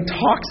 that's the way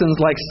toxins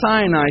like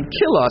cyanide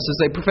kill us, is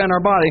they prevent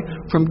our body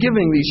from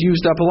giving these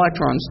used up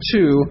electrons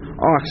to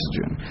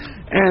oxygen.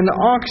 And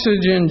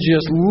oxygen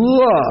just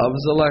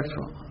loves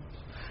electrons.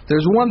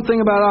 There's one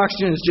thing about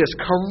oxygen that's just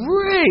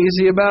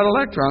crazy about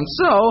electrons.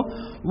 So,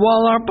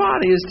 while our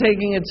body is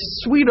taking its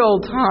sweet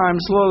old time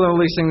slowly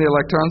releasing the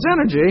electrons'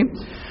 energy,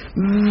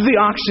 the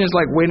oxygen is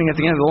like waiting at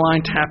the end of the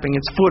line, tapping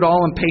its foot,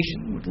 all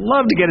impatient. Would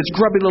love to get its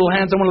grubby little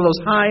hands on one of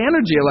those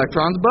high-energy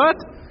electrons, but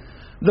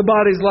the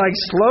body's like,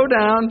 slow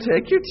down,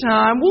 take your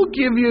time, we'll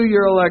give you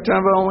your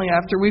electron, but only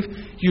after we've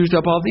used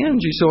up all the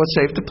energy, so it's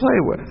safe to play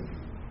with.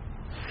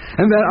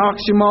 And that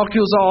oxygen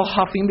molecule's all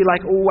huffy and be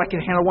like, oh, I can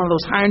handle one of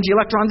those high-energy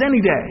electrons any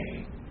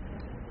day.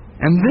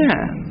 And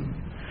then,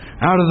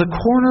 out of the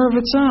corner of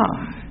its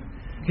eye,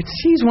 it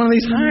sees one of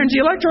these high-energy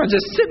electrons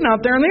just sitting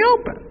out there in the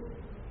open.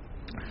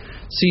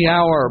 See,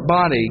 our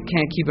body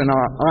can't keep an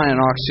eye on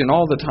oxygen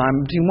all the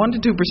time. Between 1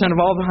 to 2% of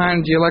all the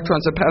high-energy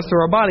electrons that pass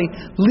through our body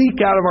leak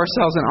out of our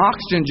cells, and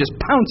oxygen just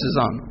pounces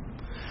on them.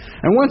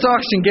 And once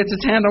oxygen gets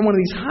its hand on one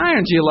of these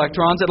high-energy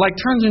electrons, it like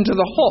turns into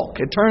the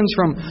Hulk. It turns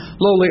from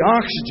lowly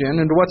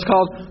oxygen into what's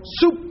called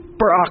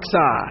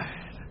superoxide,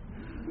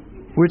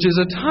 which is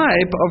a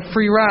type of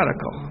free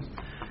radical.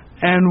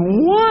 And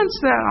once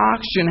that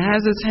oxygen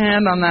has its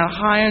hand on that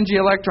high-energy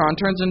electron,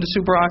 turns into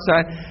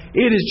superoxide,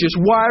 it is just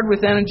wired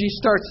with energy,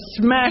 starts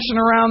smashing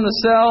around the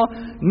cell,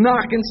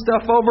 knocking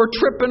stuff over,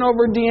 tripping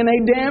over DNA,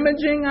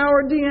 damaging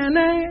our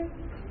DNA.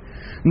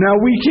 Now,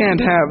 we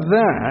can't have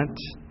that.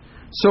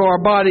 So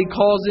our body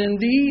calls in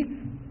the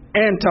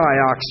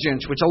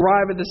antioxidants, which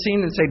arrive at the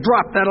scene and say,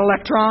 drop that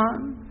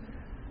electron.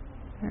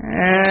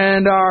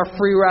 And our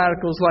free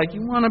radicals like,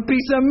 you want a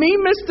piece of me,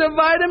 Mr.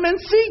 Vitamin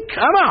C?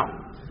 Come on.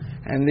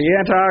 And the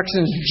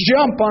antioxidants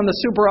jump on the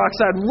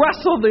superoxide,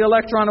 wrestle the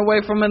electron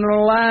away from it, and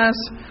alas,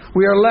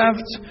 we are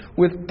left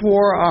with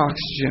poor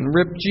oxygen.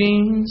 Ripped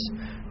jeans,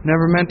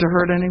 never meant to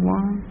hurt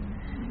anyone.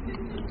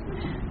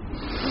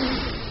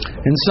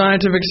 In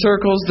scientific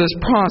circles, this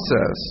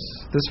process,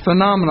 this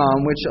phenomenon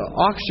in which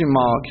oxygen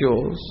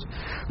molecules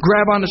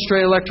grab onto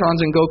stray electrons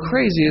and go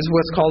crazy, is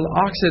what's called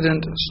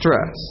oxidant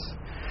stress.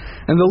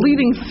 And the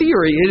leading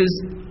theory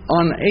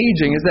on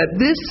aging is that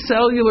this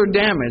cellular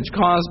damage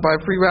caused by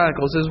free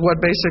radicals is what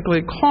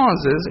basically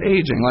causes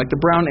aging. Like the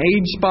brown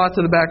age spots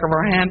at the back of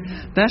our hand,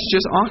 that's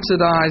just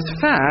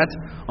oxidized fat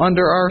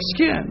under our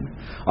skin.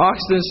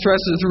 Oxidant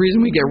stress is the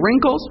reason we get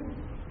wrinkles,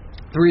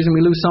 the reason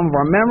we lose some of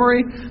our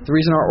memory, the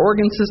reason our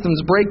organ systems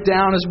break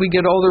down as we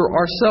get older.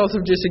 Our cells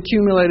have just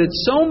accumulated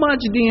so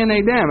much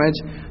DNA damage,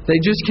 they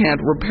just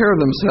can't repair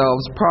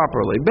themselves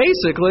properly.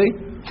 Basically,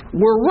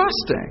 we're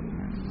rusting.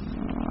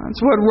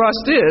 That's what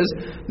rust is.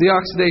 The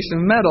oxidation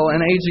of metal,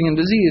 and aging and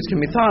disease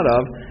can be thought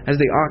of as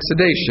the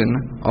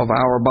oxidation of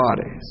our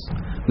bodies.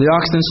 The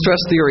oxidant stress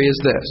theory is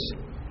this.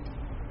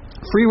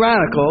 Free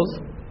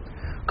radicals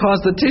cause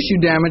the tissue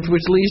damage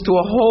which leads to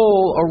a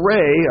whole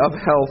array of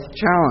health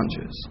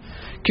challenges,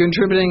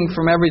 contributing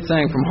from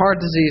everything from heart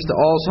disease to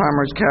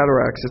Alzheimer's,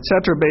 cataracts,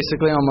 etc.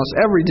 Basically almost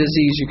every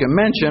disease you can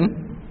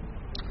mention.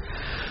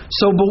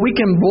 But we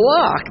can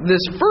block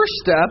this first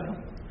step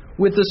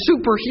with the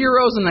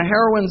superheroes and the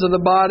heroines of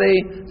the body,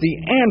 the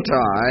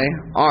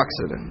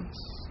antioxidants.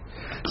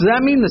 Does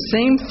that mean the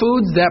same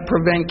foods that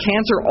prevent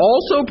cancer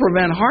also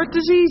prevent heart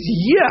disease?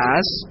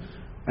 Yes,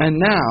 and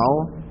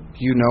now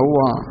you know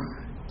why.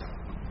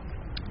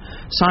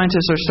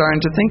 Scientists are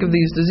starting to think of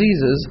these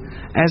diseases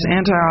as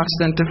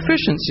antioxidant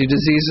deficiency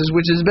diseases,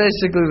 which is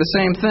basically the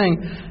same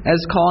thing as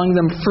calling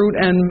them fruit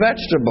and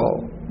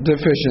vegetable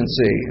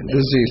deficiency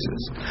diseases.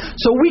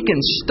 So we can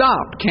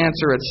stop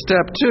cancer at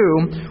step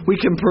 2. We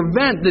can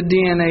prevent the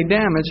DNA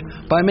damage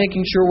by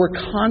making sure we're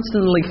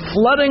constantly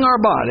flooding our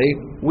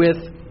body with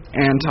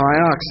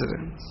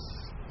antioxidants.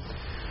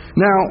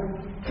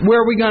 Now,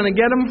 where are we going to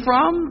get them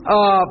from?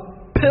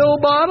 A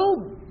pill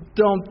bottle?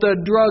 Don't the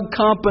drug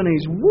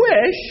companies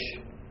wish?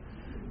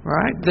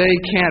 Right? They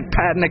can't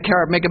patent a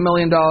carrot, make $1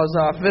 million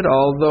off it,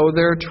 although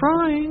they're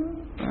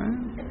trying.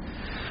 Right?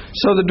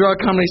 So the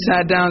drug company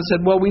sat down and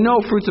said, well, we know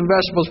fruits and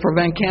vegetables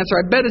prevent cancer.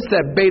 I bet it's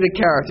that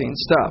beta-carotene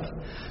stuff.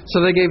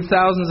 So they gave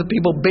thousands of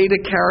people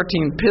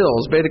beta-carotene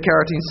pills,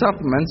 beta-carotene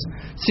supplements,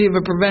 see if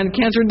it prevented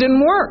cancer. It didn't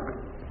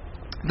work.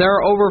 There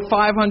are over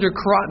 500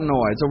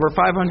 carotenoids, over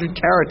 500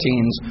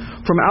 carotenes,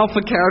 from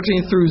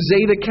alpha-carotene through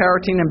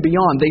zeta-carotene and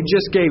beyond. They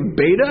just gave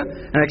beta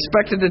and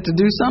expected it to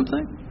do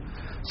something.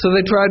 So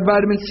they tried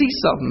vitamin C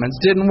supplements.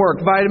 Didn't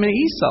work. Vitamin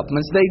E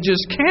supplements. They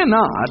just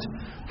cannot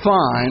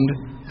find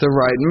the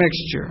right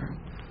mixture.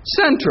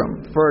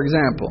 Centrum, for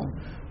example,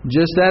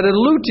 just added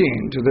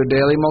lutein to their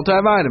daily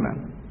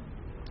multivitamin.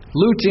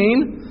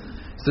 Lutein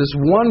is this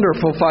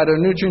wonderful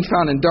phytonutrient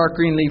found in dark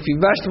green leafy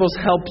vegetables,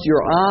 helps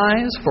your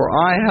eyes for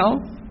eye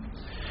health.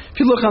 If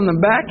you look on the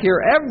back here,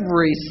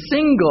 every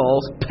single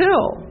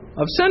pill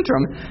of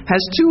Centrum has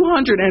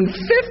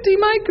 250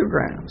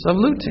 micrograms of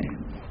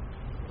lutein.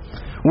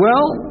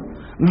 Well,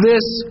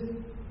 this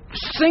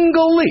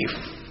single leaf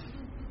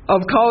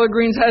of collard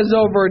greens has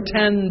over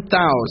 10,000.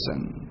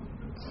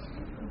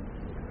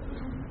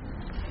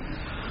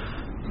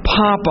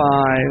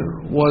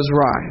 Popeye was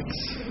right.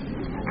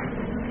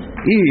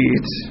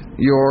 Eat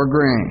your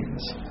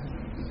greens.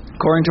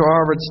 According to a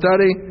Harvard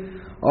study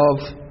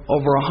of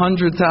over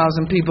 100,000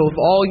 people, if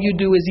all you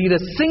do is eat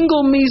a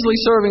single measly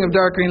serving of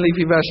dark green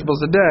leafy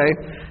vegetables a day,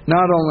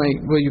 not only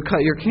will you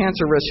cut your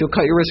cancer risk, you'll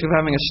cut your risk of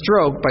having a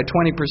stroke by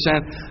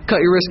 20%, cut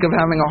your risk of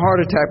having a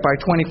heart attack by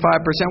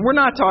 25%. We're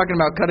not talking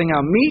about cutting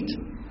out meat.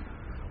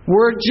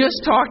 We're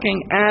just talking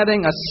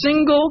adding a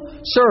single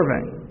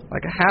serving,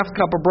 like a half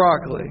cup of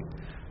broccoli,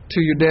 to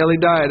your daily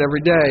diet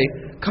every day,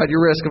 cut your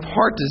risk of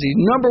heart disease,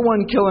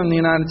 #1 killer in the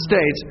United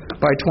States,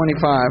 by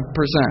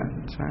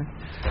 25%. Right?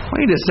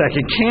 Wait a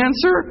second,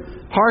 cancer,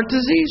 heart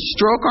disease,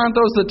 stroke, aren't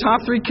those the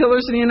top 3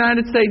 killers in the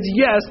United States?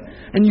 Yes,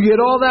 and you get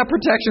all that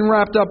protection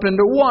wrapped up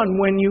into one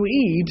when you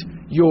eat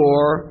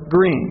your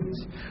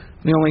greens.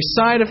 The only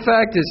side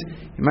effect is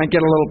you might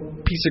get a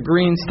little piece of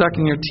green stuck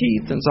in your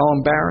teeth, and it's all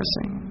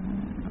embarrassing.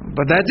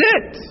 But that's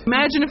it.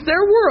 Imagine if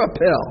there were a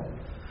pill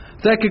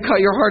that could cut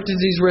your heart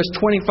disease risk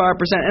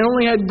 25% and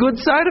only had good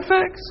side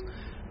effects.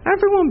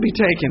 Everyone would be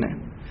taking it.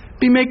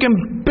 Be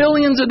making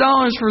billions of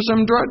dollars for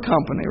some drug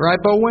company, right?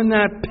 But when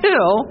that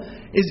pill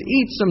is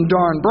eat some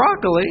darn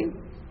broccoli,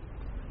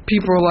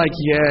 people are like,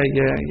 yeah.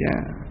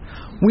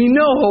 We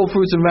know whole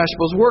fruits and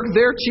vegetables work.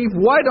 They're cheap.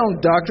 Why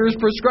don't doctors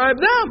prescribe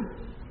them?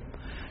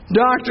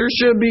 Doctors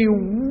should be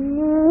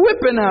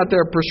whipping out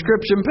their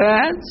prescription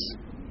pads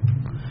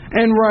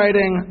and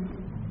writing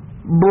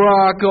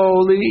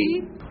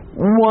broccoli,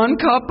 1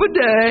 cup a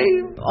day,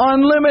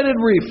 unlimited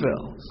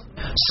refills.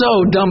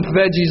 So dump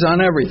veggies on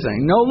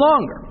everything. No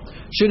longer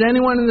should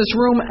anyone in this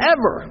room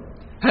ever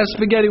have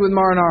spaghetti with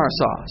marinara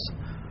sauce.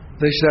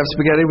 They should have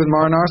spaghetti with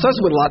marinara sauce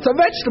with lots of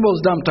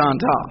vegetables dumped on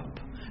top.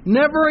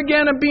 Never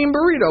again a bean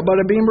burrito, but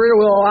a bean burrito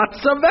with lots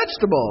of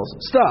vegetables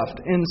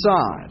stuffed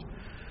inside.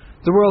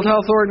 The World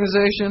Health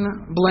Organization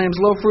blames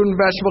low fruit and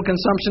vegetable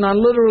consumption on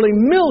literally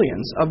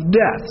millions of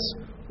deaths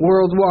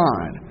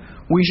worldwide.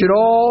 We should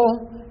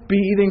all be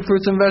eating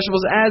fruits and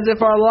vegetables as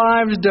if our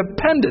lives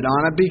depended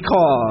on it,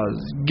 because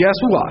guess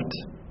what?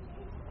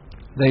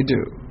 They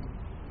do.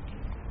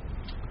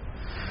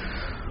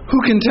 Who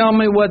can tell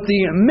me what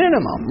the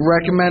minimum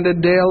recommended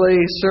daily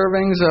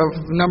servings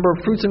of number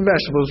of fruits and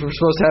vegetables we're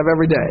supposed to have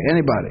every day?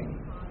 Anybody?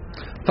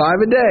 5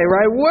 a day,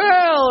 right?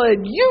 Well, it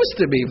used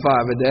to be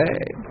 5 a day.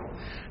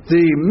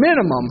 The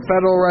minimum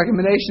federal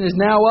recommendation is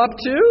now up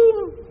to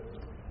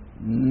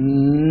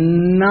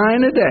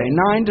 9 a day,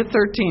 9 to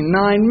 13,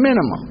 9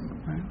 minimum.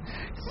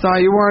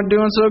 Thought you weren't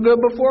doing so good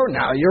before?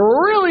 Now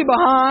you're really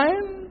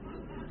behind.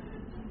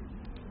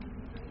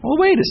 Well,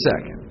 wait a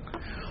second.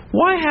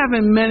 Why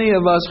haven't many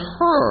of us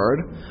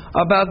heard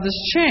about this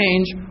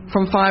change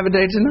from 5 a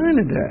day to 9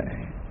 a day?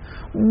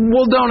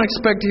 Well, don't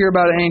expect to hear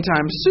about it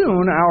anytime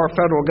soon. Our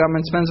federal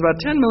government spends about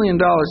 $10 million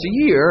a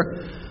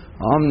year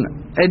on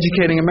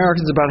educating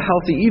Americans about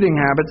healthy eating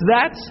habits.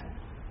 That's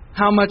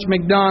how much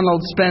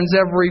McDonald's spends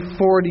every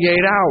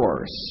 48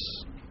 hours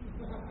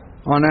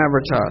on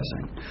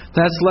advertising.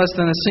 That's less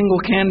than a single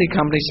candy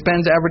company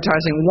spends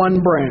advertising one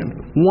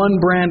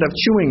brand of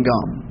chewing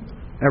gum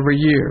every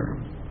year.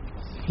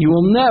 You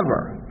will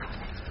never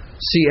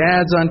see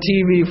ads on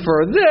TV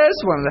for this,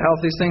 one of the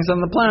healthiest things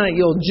on the planet.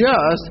 You'll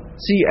just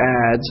see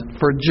ads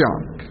for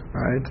junk,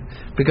 right?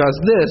 Because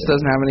this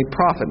doesn't have any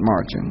profit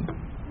margin.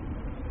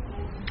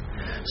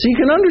 So you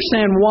can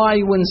understand why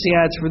you wouldn't see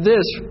ads for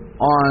this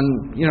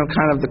on,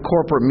 kind of the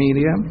corporate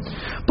media.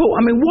 But,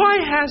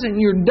 why hasn't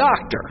your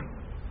doctor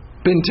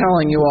been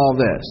telling you all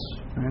this?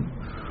 Right?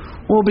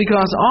 Well,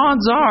 because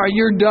odds are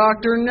your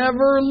doctor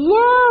never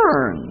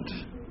learned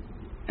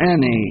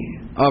any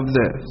of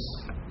this.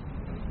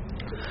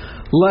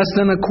 Less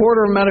than a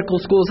quarter of medical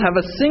schools have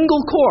a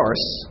single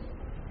course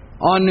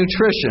on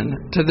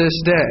nutrition to this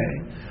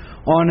day.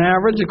 On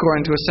average,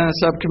 according to a Senate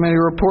subcommittee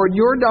report,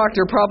 your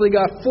doctor probably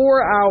got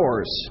 4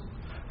 hours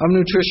of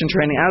nutrition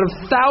training. Out of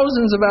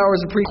thousands of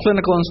hours of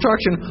preclinical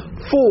instruction,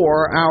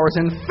 4 hours.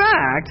 In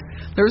fact,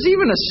 there's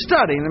even a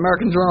study in the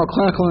American Journal of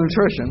Clinical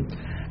Nutrition,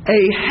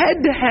 a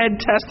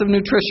head-to-head test of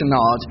nutrition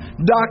knowledge,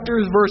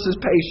 doctors versus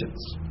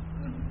patients.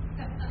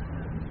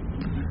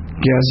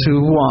 Guess who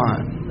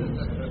won?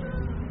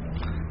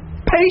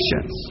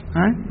 Patients,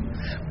 right?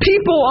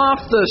 People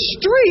off the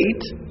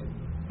street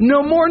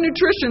know more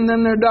nutrition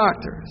than their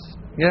doctors.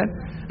 Yeah?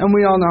 And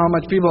we all know how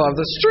much people off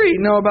the street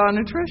know about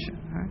nutrition.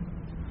 Right?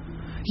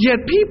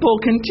 Yet people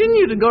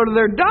continue to go to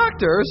their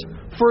doctors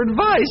for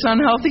advice on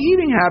healthy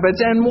eating habits,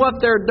 and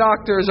what their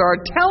doctors are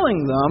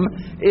telling them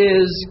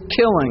is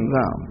killing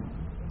them.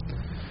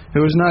 It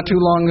was not too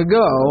long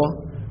ago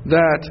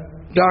that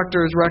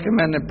doctors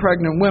recommended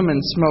pregnant women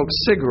smoke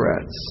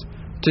cigarettes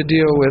to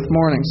deal with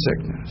morning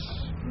sickness.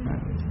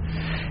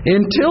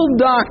 Until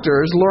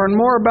doctors learn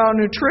more about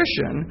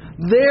nutrition,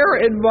 they're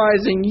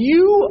advising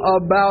you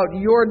about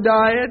your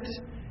diet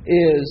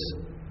is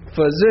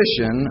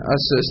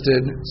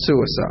physician-assisted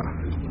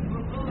suicide.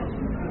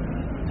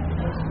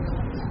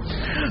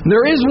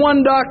 There is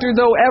one doctor,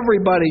 though,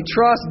 everybody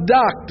trusts,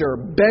 Dr.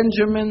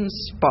 Benjamin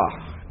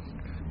Spock.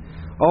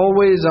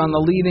 always on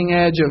the leading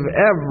edge of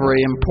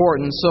every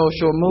important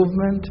social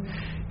movement.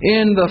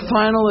 In the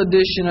final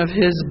edition of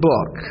his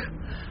book,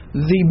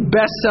 the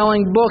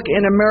best-selling book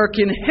in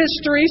American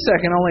history,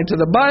 second only to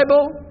the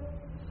Bible,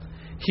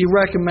 he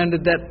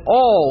recommended that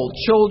all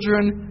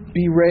children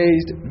be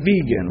raised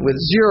vegan with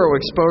zero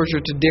exposure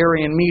to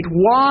dairy and meat.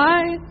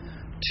 Why?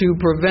 To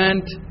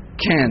prevent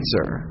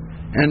cancer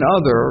and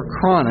other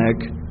chronic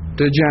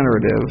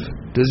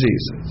degenerative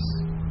diseases.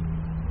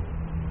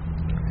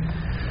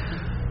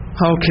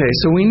 Okay,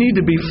 so we need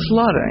to be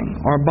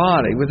flooding our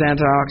body with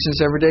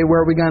antioxidants every day.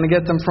 Where are we going to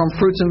get them from?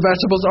 Fruits and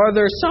vegetables. Are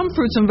there some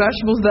fruits and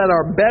vegetables that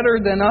are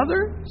better than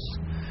others?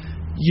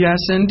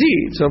 Yes,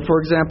 indeed. So, for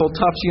example,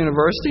 Tufts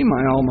University, my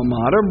alma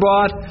mater,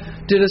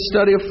 did a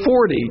study of 40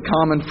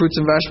 common fruits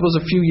and vegetables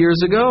a few years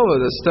ago.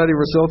 The study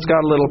results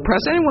got a little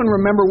press. Anyone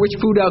remember which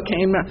food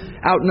came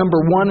out number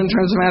one in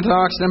terms of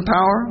antioxidant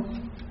power?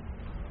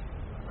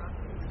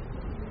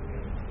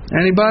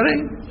 Anybody?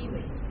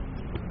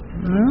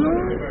 No?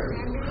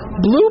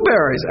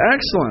 Blueberries,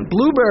 excellent.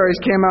 Blueberries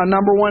came out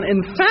number one.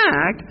 In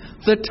fact,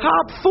 the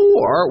top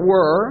four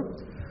were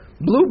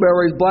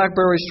blueberries,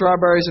 blackberries,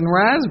 strawberries, and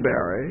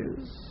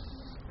raspberries.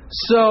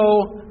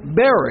 So,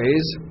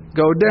 berries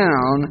go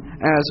down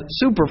as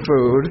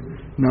superfood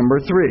number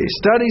 3.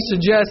 Studies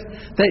suggest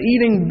that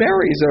eating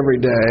berries every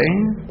day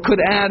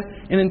could add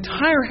an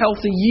entire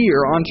healthy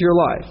year onto your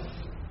life.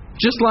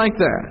 Just like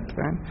that.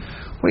 Right?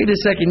 Wait a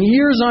second,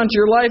 years onto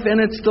your life and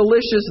it's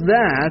delicious.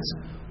 That's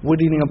what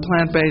eating a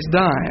plant-based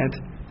diet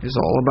is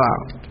all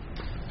about.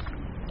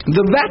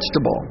 The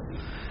vegetable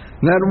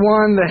that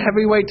won the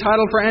heavyweight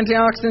title for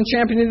Antioxidant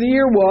Champion of the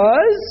Year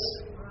was...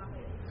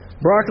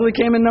 broccoli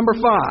came in number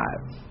 5.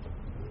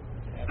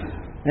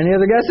 Any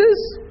other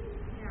guesses?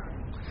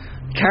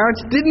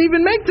 Carrots didn't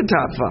even make the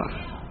top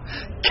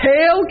 5.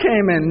 Kale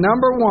came in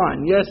number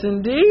 1. Yes,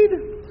 indeed.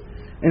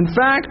 In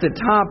fact, the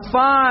top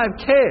 5,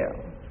 kale,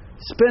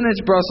 spinach,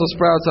 Brussels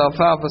sprouts,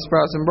 alfalfa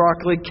sprouts, and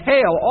broccoli.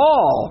 Kale,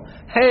 all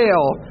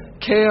hail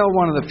kale,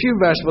 one of the few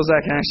vegetables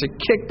that can actually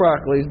kick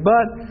broccolis.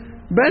 But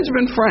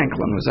Benjamin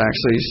Franklin was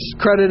actually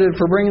credited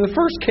for bringing the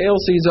first kale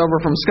seeds over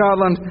from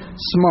Scotland.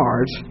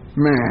 Smart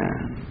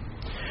man.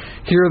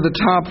 Here are the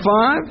top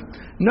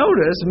 5.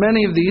 Notice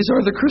many of these are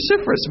the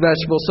cruciferous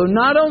vegetables. So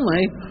not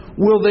only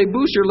will they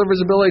boost your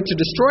liver's ability to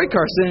destroy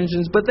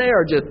carcinogens, but they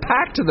are just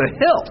packed to the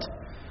hilt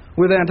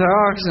with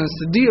antioxidants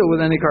to deal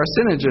with any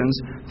carcinogens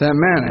that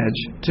manage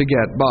to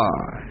get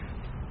by.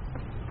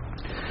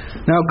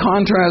 Now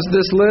contrast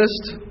this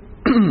list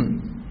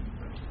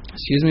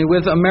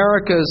with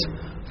America's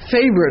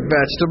favorite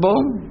vegetable,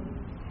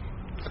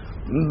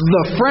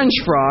 the French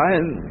fry,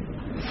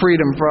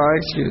 freedom fry,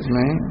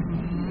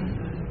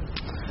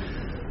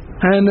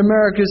 and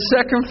America's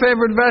second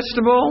favorite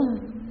vegetable,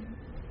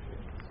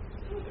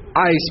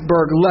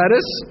 iceberg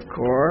lettuce, of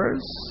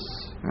course.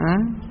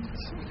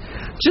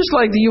 Just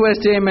like the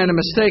USDA made a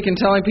mistake in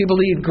telling people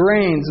to eat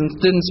grains and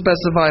didn't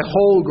specify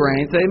whole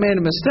grains, they made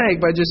a mistake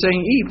by just saying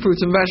eat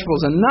fruits and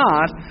vegetables and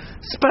not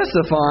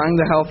specifying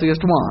the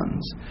healthiest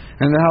ones.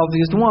 And the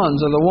healthiest ones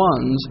are the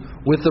ones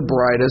with the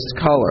brightest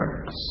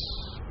colors.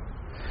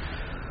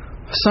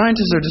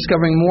 Scientists are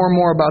discovering more and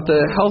more about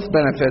the health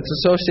benefits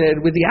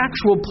associated with the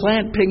actual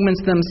plant pigments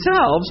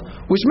themselves,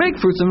 which make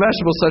fruits and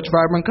vegetables such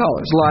vibrant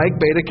colors, like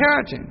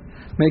beta-carotene.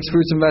 Makes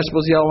fruits and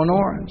vegetables yellow and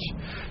orange.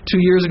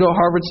 2 years ago,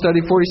 Harvard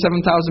studied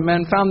 47,000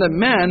 men, found that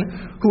men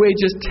who ate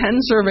just 10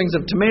 servings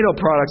of tomato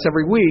products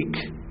every week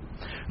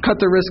cut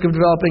the risk of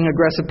developing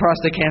aggressive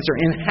prostate cancer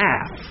in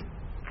half.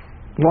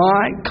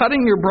 Why?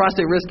 Cutting your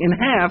prostate risk in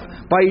half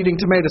by eating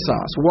tomato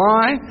sauce.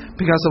 Why?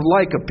 Because of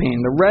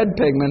lycopene, the red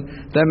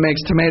pigment that makes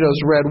tomatoes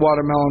red,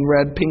 watermelon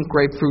red, pink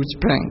grapefruits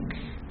pink.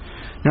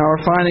 Now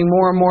we're finding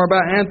more and more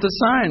about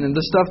anthocyanin,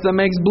 the stuff that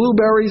makes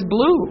blueberries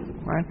blue.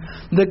 Right?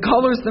 The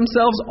colors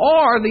themselves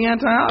are the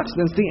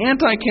antioxidants. The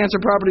anti-cancer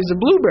properties of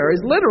blueberries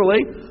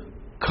literally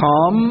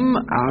come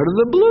out of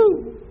the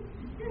blue.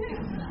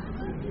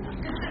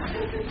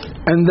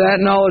 And that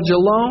knowledge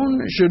alone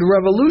should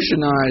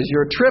revolutionize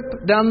your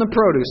trip down the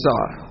produce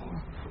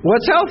aisle.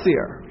 What's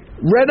healthier?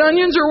 Red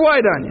onions or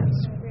white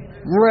onions?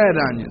 Red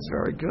onions.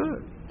 Very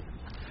good.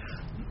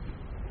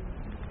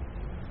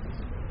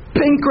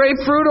 Pink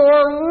grapefruit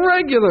or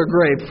regular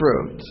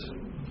grapefruit?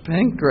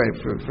 Pink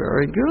grapefruit.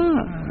 Very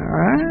good. All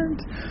right.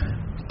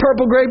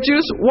 Purple grape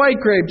juice, white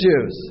grape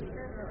juice?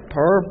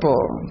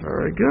 Purple.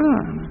 Very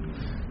good.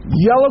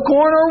 Yellow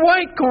corn or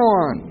white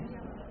corn?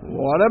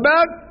 What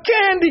about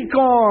candy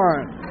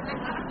corn?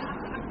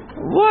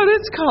 What?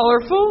 It's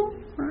colorful.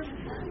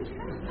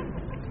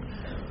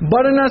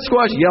 Butternut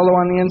squash, yellow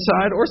on the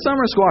inside, or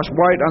summer squash,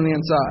 white on the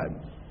inside?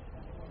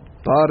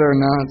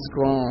 Butternut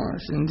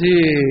squash,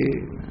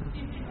 indeed.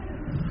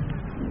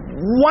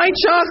 White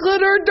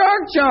chocolate or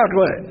dark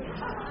chocolate?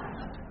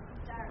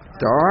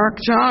 Dark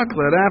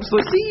chocolate,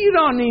 absolutely. See, you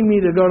don't need me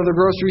to go to the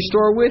grocery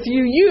store with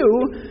you.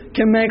 You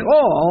can make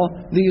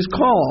all these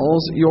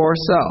calls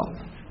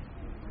yourself.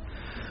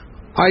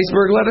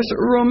 Iceberg lettuce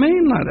or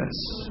romaine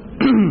lettuce?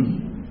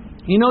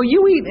 You know,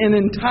 you eat an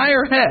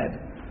entire head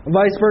of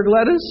iceberg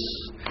lettuce,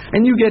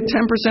 And you get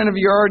 10% of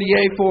your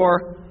RDA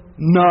for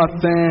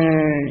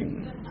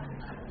nothing.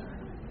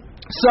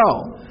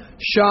 So,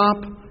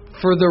 shop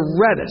for the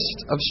reddest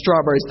of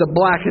strawberries, the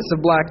blackest of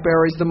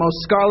blackberries, the most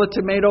scarlet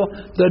tomato,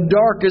 the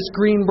darkest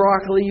green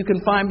broccoli you can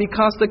find,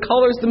 because the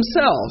colors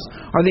themselves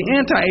are the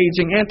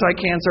anti-aging,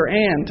 anti-cancer,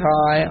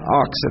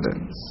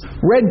 antioxidants.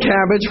 Red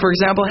cabbage, for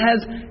example,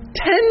 has 10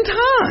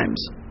 times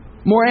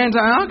more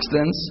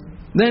antioxidants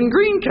than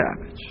green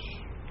cabbage.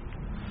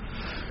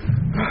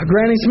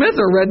 Granny Smith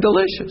or Red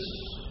Delicious?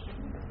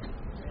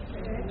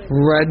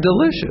 Red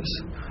Delicious.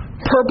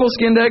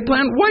 Purple-skinned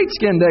eggplant,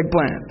 white-skinned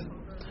eggplant.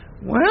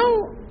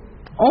 Well,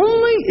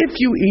 only if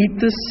you eat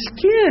the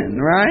skin,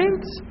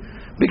 right?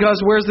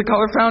 Because where's the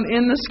color found?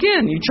 In the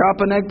skin. You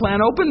chop an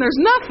eggplant open, there's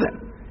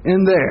nothing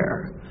in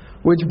there.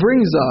 Which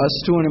brings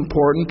us to an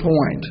important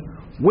point.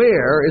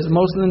 Where is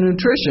most of the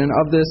nutrition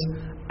of this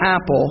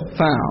apple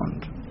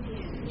found?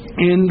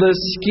 In the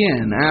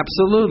skin,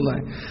 absolutely.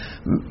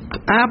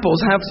 Apples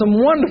have some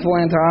wonderful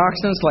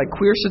antioxidants like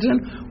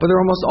quercetin, but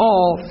they're almost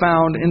all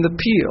found in the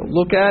peel.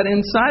 Look at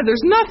inside,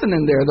 there's nothing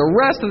in there. The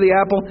rest of the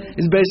apple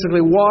is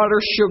basically water,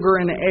 sugar,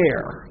 and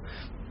air.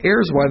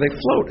 Air is why they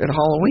float at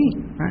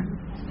Halloween, right?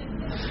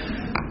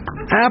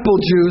 Apple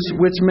juice,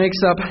 which makes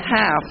up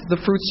half the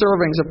fruit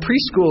servings of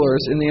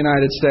preschoolers in the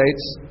United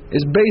States,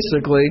 is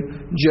basically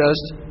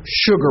just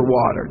sugar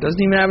water.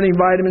 Doesn't even have any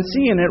vitamin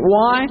C in it.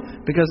 Why?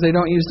 Because they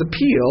don't use the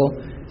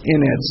peel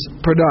in its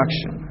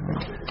production.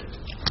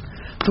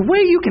 The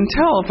way you can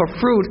tell if a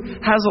fruit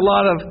has a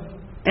lot of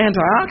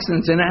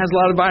antioxidants in it, has a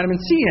lot of vitamin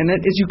C in it,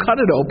 is you cut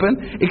it open,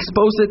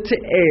 expose it to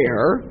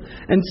air,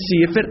 and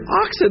see if it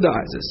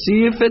oxidizes.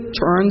 See if it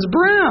turns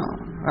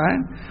brown.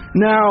 Right?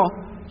 Now,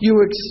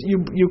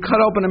 you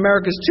cut open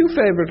America's two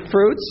favorite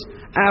fruits,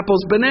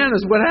 apples,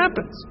 bananas. What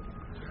happens?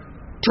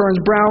 Turns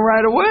brown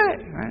right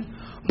away. Right?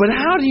 But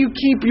how do you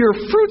keep your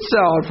fruit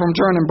salad from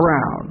turning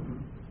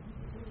brown?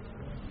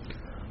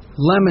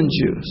 Lemon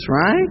juice,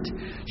 right?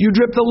 You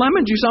drip the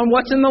lemon juice on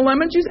what's in the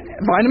lemon juice?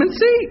 Vitamin C.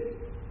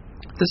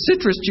 The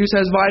citrus juice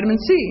has vitamin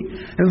C.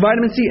 And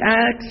vitamin C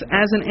acts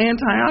as an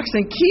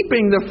antioxidant,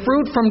 keeping the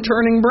fruit from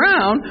turning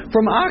brown,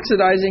 from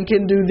oxidizing,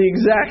 can do the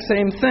exact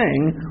same thing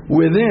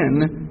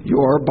within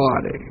your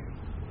body.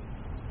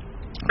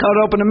 Cut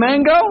open a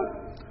mango,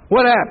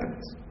 what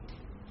happens?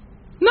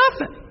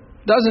 Nothing.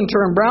 Doesn't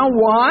turn brown.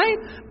 Why?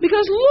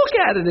 Because look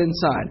at it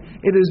inside.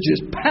 It is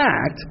just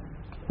packed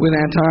with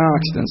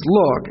antioxidants.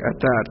 Look at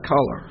that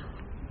color.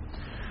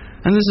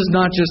 And this is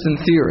not just in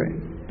theory.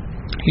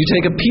 You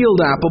take a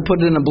peeled apple,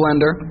 put it in a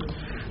blender,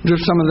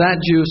 drip some of that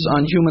juice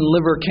on human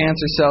liver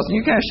cancer cells, and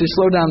you can actually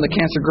slow down the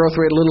cancer growth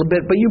rate a little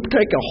bit, but you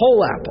take a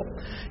whole apple,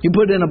 you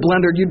put it in a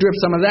blender, you drip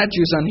some of that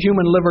juice on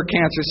human liver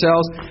cancer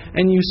cells,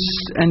 and you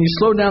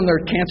slow down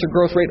their cancer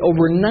growth rate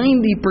over 90%.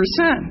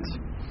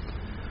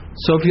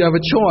 So if you have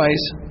a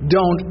choice,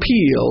 don't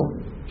peel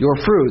your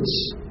fruits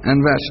and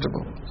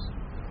vegetables.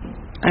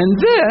 And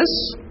this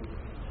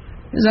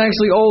is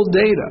actually old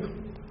data.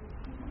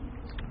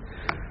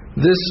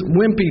 This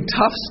wimpy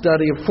Tufts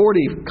study of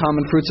 40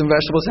 common fruits and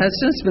vegetables has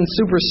since been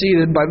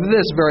superseded by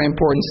this very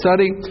important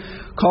study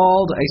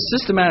called A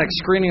Systematic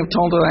Screening of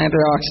Total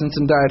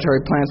Antioxidants in Dietary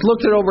Plants.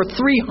 Looked at over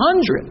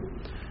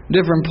 300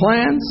 different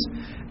plants,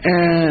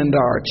 and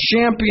our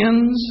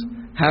champions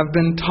have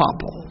been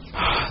toppled.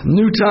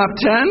 New top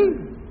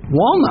 10,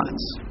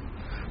 walnuts,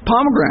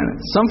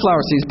 pomegranates,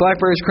 sunflower seeds,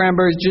 blackberries,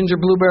 cranberries, ginger,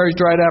 blueberries,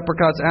 dried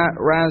apricots,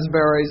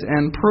 raspberries,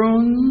 and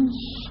prunes.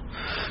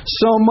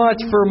 So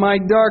much for my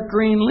dark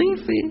green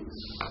leafies.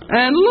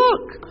 And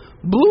look,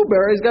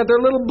 blueberries got their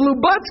little blue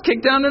butts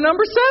kicked down to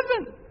number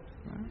 7.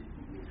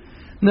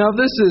 Now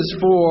this is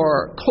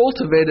for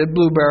cultivated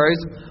blueberries.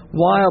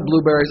 Wild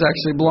blueberries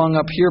actually belong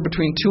up here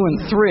between 2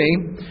 and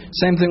 3.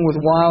 Same thing with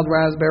wild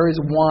raspberries,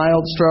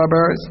 wild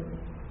strawberries.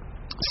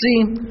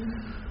 See,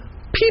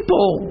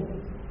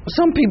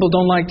 some people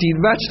don't like to eat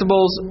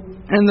vegetables,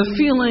 and the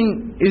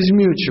feeling is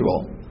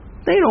mutual.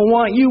 They don't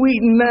want you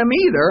eating them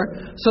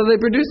either, so they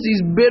produce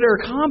these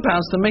bitter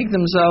compounds to make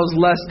themselves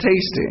less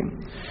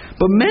tasty.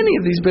 But many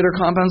of these bitter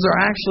compounds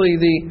are actually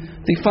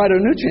the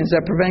phytonutrients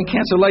that prevent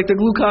cancer, like the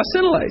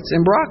glucosinolates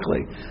in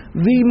broccoli.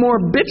 The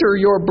more bitter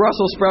your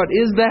Brussels sprout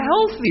is, the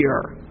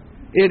healthier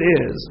it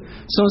is.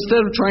 So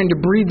instead of trying to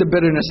breed the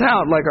bitterness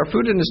out like our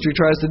food industry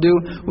tries to do,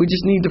 we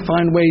just need to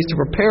find ways to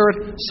prepare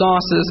it,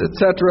 sauces,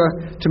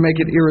 etc., to make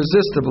it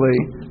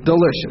irresistibly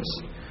delicious.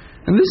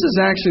 And this is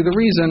actually the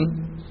reason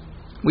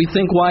we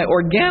think why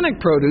organic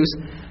produce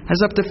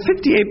has up to 58%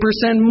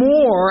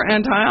 more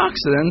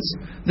antioxidants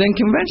than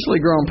conventionally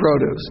grown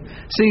produce.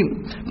 See,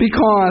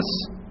 because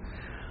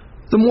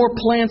the more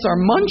plants are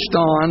munched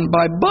on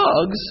by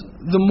bugs,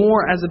 the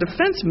more, as a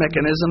defense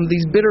mechanism,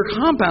 these bitter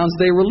compounds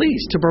they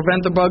release to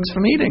prevent the bugs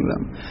from eating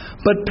them.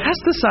 But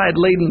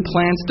pesticide-laden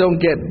plants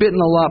don't get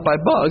bitten a lot by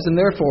bugs, and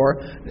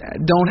therefore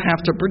don't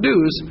have to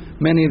produce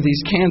many of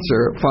these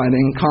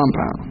cancer-fighting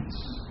compounds.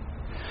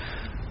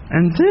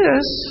 And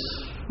this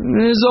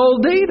is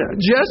old data.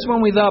 Just when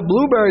we thought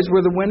blueberries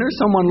were the winner,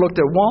 someone looked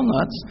at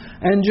walnuts.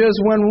 And just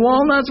when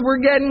walnuts were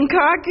getting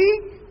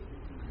cocky,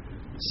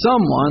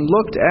 someone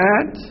looked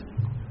at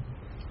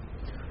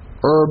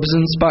herbs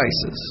and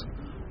spices,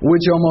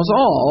 which almost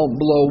all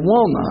blow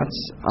walnuts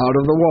out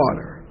of the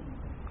water.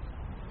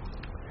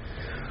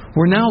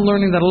 We're now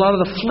learning that a lot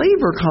of the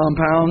flavor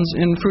compounds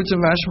in fruits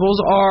and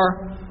vegetables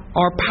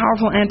are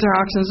powerful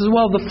antioxidants as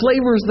well. The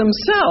flavors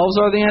themselves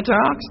are the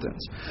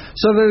antioxidants.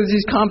 So there's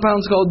these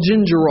compounds called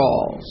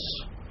gingerols.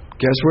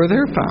 Guess where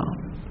they're found,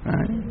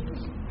 right?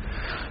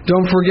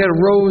 Don't forget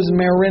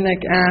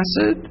rosmarinic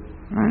acid,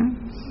 right?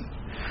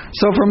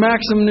 So for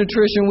maximum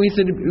nutrition, we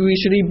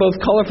should eat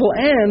both colorful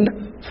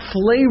and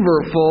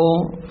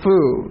flavorful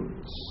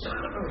foods.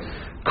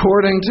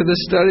 According to the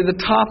study, the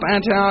top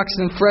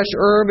antioxidant fresh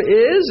herb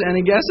is,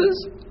 any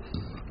guesses?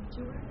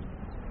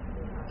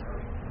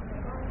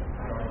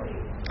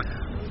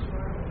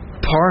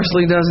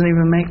 Parsley doesn't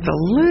even make the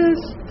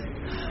list.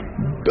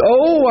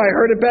 Oh, I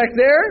heard it back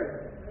there.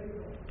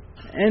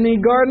 Any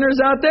gardeners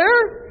out there?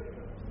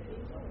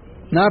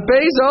 Not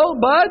basil,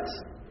 but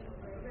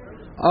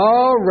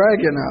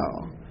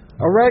oregano.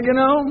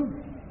 Oregano,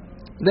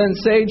 then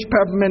sage,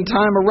 peppermint,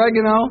 thyme.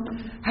 Oregano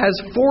has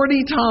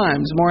 40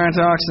 times more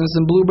antioxidants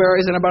than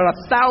blueberries and about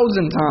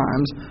 1,000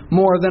 times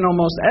more than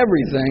almost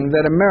everything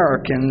that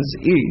Americans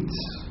eat.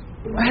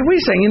 Hey,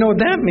 wait a second, you know what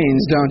that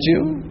means, don't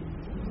you?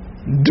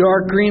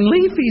 Dark green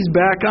leafy's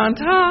back on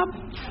top.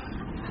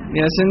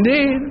 Yes,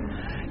 indeed.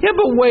 Yeah,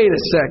 but wait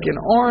a second.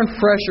 Aren't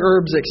fresh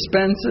herbs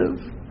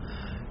expensive?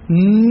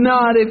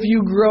 Not if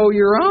you grow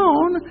your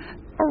own.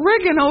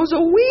 Oregano's a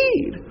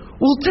weed.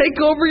 Will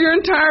take over your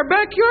entire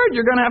backyard.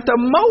 You're going to have to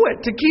mow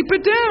it to keep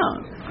it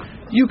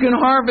down. You can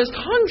harvest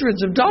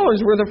hundreds of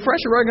dollars worth of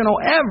fresh oregano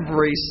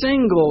every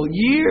single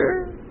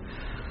year.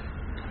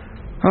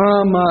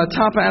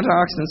 Top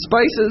antioxidant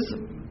spices.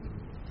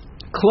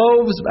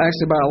 Cloves,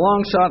 actually by a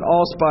long shot,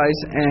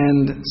 allspice,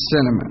 and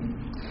cinnamon.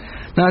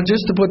 Now,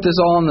 just to put this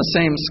all on the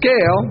same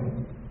scale,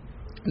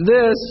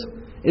 this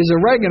is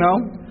oregano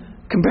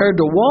compared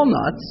to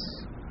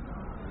walnuts,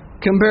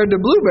 compared to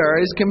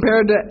blueberries,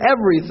 compared to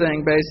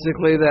everything,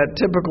 basically, that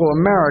typical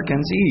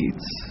Americans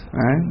eat.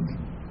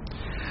 Right?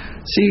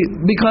 See,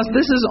 because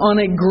this is on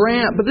a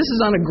gram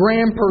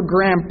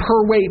per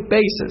weight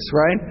basis,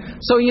 right?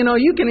 So,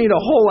 you can eat a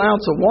whole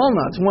ounce of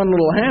walnuts, one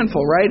little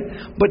handful, right?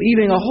 But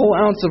eating a whole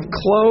ounce of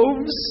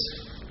cloves,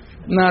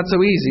 not so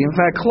easy. In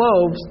fact,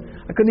 cloves,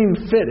 I couldn't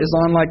even fit, is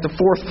on like the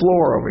 4th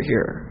floor over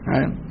here,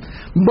 right?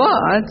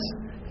 But,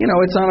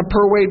 it's on a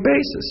per weight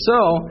basis.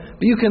 So,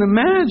 you can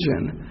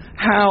imagine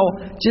how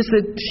just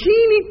a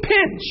teeny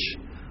pinch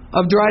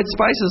of dried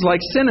spices like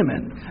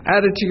cinnamon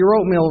added to your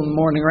oatmeal in the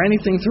morning or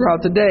anything throughout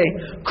the day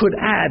could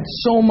add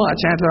so much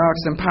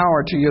antioxidant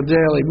power to your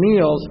daily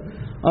meals.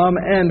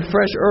 And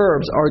fresh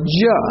herbs are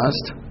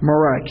just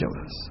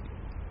miraculous.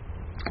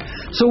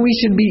 So we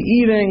should be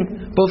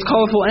eating both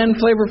colorful and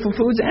flavorful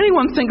foods.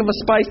 Anyone think of a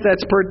spice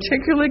that's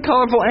particularly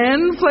colorful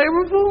and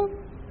flavorful?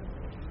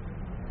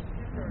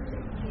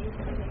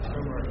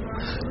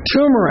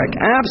 Turmeric,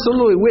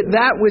 absolutely. With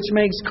that which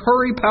makes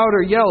curry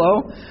powder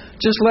yellow.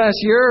 Just last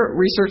year,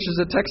 researchers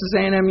at Texas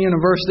A&M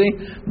University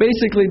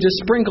basically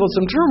just sprinkled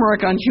some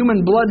turmeric on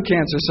human blood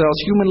cancer cells,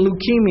 human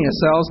leukemia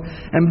cells,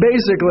 and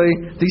basically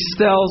these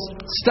cells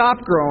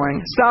stopped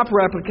growing, stopped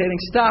replicating,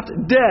 stopped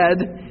dead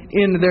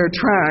in their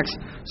tracks.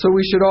 So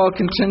we should all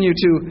continue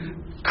to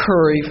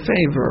curry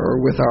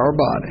favor with our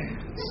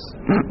bodies.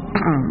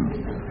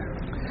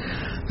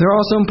 There are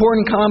also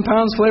important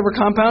compounds, flavor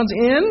compounds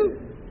in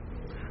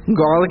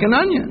garlic and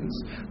onions.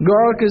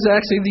 Garlic is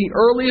actually the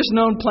earliest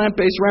known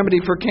plant-based remedy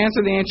for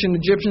cancer. The ancient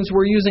Egyptians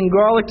were using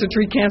garlic to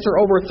treat cancer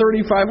over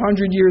 3,500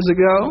 years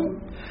ago.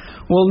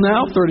 Well,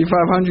 now,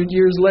 3,500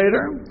 years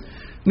later,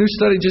 new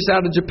study just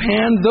out of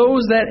Japan,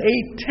 those that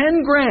ate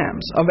 10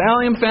 grams of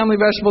allium family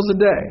vegetables a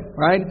day,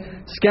 right?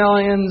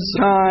 Scallions,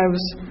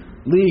 chives,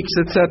 leeks,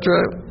 etc.,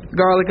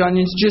 garlic,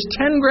 onions, just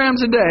 10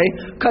 grams a day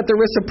cut the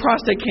risk of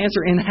prostate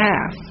cancer in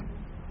half.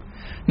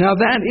 Now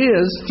that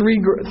is three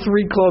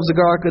cloves of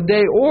garlic a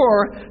day,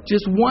 or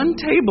just 1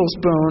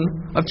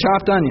 tablespoon of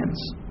chopped onions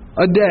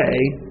a day.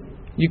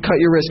 You cut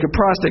your risk of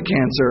prostate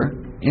cancer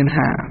in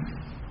half.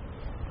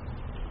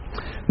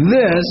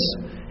 This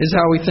is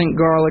how we think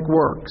garlic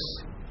works.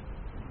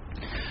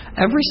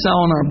 Every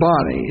cell in our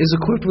body is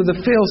equipped with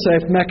a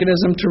fail-safe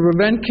mechanism to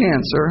prevent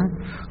cancer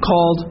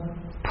called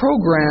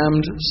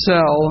programmed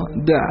cell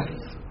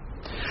death.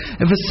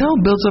 If a cell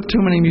builds up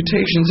too many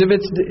mutations, if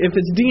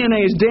its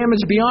DNA is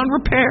damaged beyond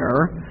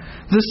repair,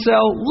 the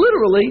cell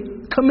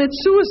literally commits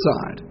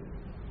suicide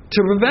to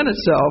prevent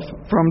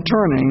itself from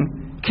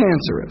turning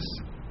cancerous.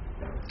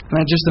 Isn't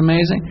that just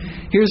amazing?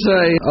 Here's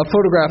a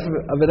photograph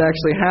of it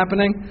actually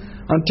happening.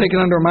 I'm taken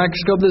under a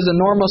microscope. This is a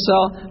normal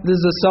cell. This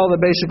is a cell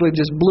that basically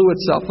just blew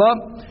itself up.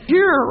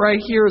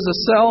 Right here is a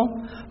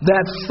cell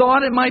that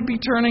thought it might be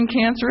turning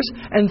cancerous,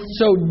 and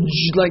so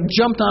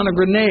jumped on a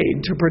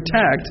grenade to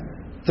protect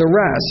the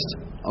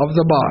rest of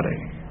the body.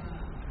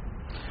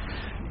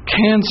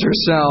 Cancer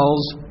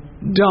cells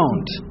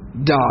don't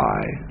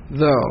die,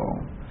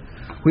 though.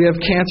 We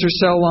have cancer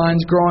cell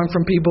lines growing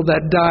from people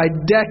that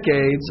died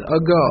decades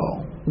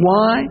ago.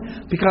 Why?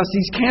 Because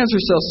these cancer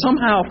cells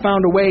somehow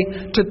found a way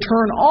to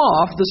turn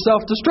off the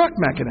self-destruct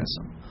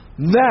mechanism.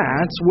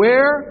 That's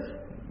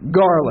where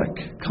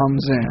garlic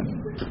comes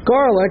in.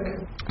 Garlic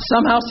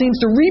somehow seems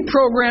to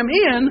reprogram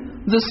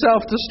in the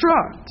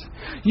self-destruct.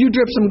 You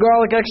drip some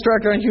garlic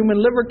extract on human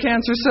liver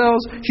cancer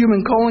cells,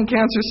 human colon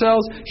cancer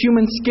cells,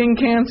 human skin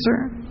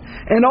cancer,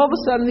 and all of a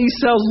sudden these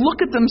cells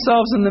look at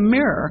themselves in the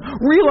mirror,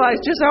 realize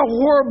just how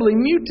horribly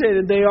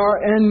mutated they are,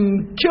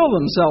 and kill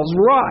themselves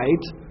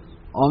right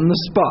on the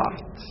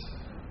spot.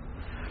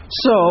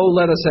 So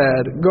let us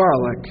add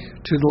garlic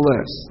to the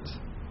list.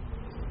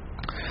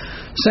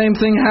 Same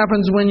thing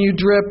happens when you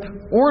drip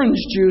orange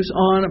juice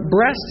on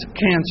breast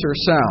cancer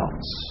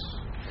cells.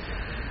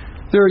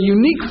 There are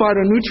unique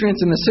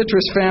phytonutrients in the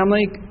citrus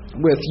family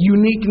with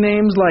unique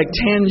names like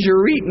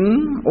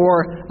tangerine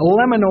or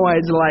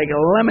lemanoids like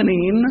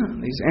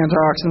lemonine. These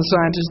antioxidant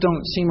scientists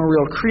don't seem a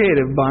real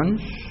creative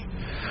bunch.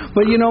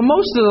 But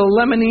most of the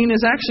lemonine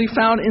is actually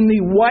found in the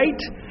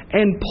white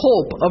and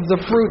pulp of the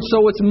fruit,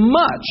 so it's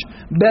much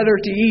better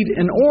to eat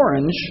an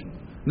orange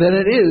than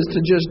it is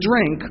to just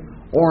drink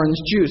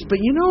orange juice. But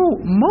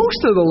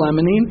most of the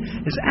limonene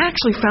is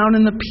actually found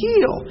in the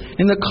peel,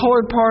 in the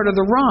colored part of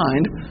the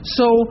rind.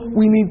 So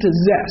we need to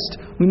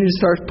zest. We need to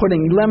start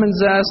putting lemon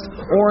zest,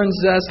 orange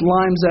zest,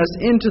 lime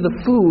zest into the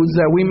foods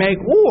that we make,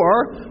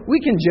 or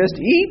we can just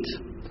eat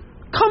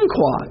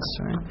kumquats.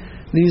 Right?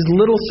 These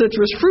little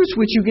citrus fruits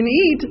which you can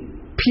eat,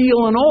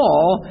 peel and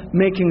all,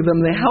 making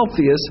them the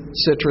healthiest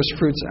citrus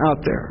fruits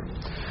out there.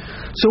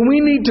 So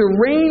we need to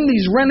rein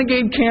these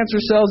renegade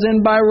cancer cells in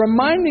by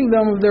reminding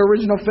them of their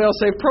original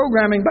fail-safe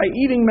programming by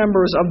eating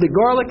members of the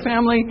garlic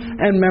family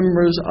and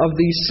members of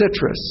the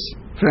citrus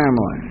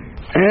family.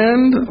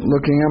 And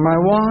looking at my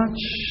watch,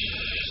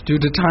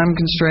 due to time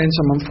constraints,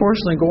 I'm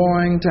unfortunately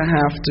going to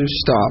have to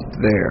stop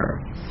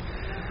there.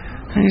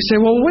 And you say,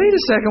 well, wait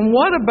a second,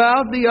 what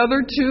about the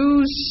other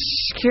 2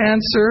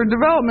 cancer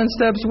development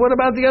steps? What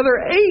about the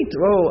other 8?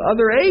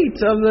 Other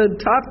 8 of the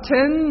top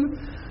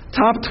 10...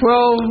 Top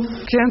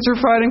 12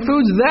 cancer-fighting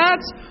foods.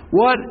 That's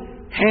what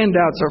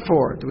handouts are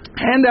for.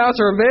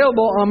 Handouts are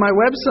available on my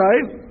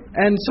website.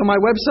 And so my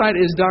website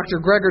is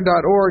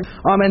drgregor.org.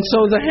 And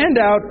so the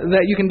handout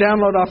that you can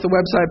download off the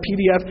website,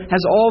 PDF,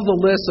 has all the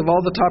lists of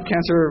all the top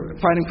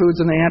cancer-fighting foods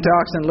and the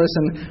antioxidant list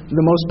and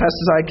the most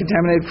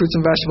pesticide-contaminated fruits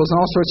and vegetables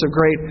and all sorts of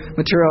great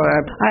material.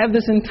 I have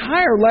this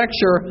entire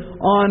lecture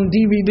on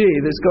DVD.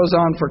 This goes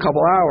on for a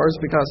couple hours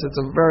because it's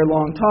a very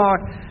long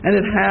talk, and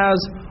it has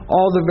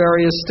all the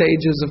various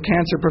stages of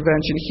cancer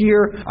prevention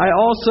here. I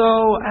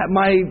also,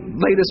 my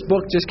latest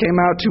book just came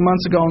out 2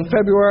 months ago in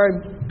February,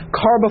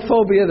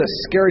 Carbophobia, the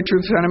Scary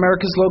Truth on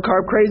America's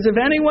Low-Carb Craze. If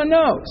anyone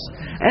knows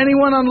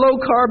anyone on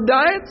low-carb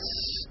diets,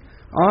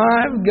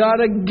 I've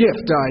got a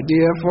gift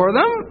idea for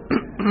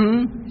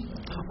them.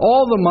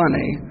 All the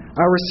money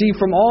I receive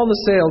from all the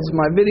sales of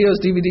my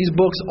videos, DVDs,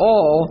 books,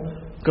 all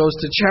goes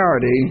to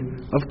charity,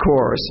 of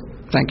course.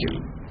 Thank you.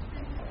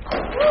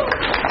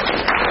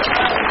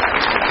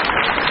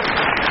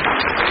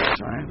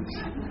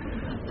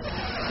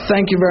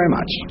 Thank you very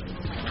much.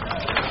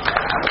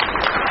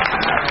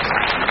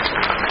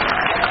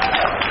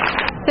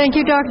 Thank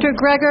you, Dr.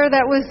 Gregor.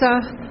 That was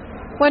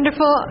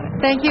wonderful.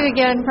 Thank you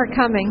again for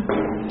coming.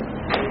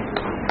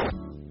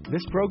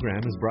 This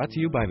program is brought to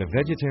you by the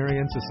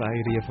Vegetarian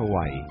Society of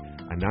Hawaii,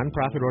 a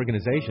nonprofit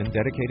organization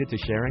dedicated to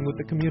sharing with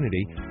the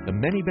community the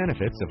many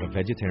benefits of a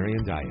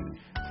vegetarian diet.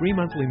 3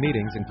 monthly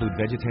meetings include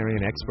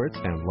vegetarian experts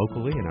found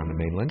locally and on the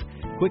mainland,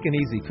 quick and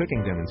easy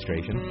cooking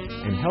demonstrations,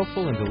 and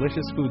healthful and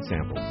delicious food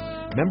samples.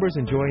 Members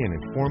enjoy an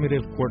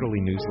informative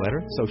quarterly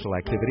newsletter, social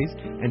activities,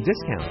 and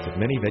discounts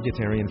at many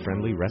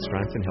vegetarian-friendly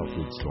restaurants and health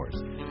food stores.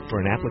 For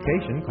an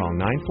application, call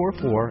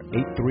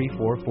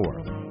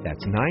 944-8344.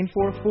 That's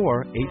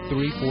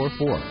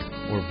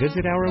 944-8344. Or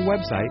visit our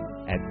website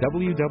at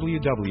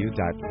www.vsh.org.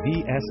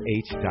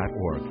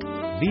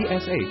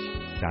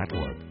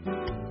 vsh.org.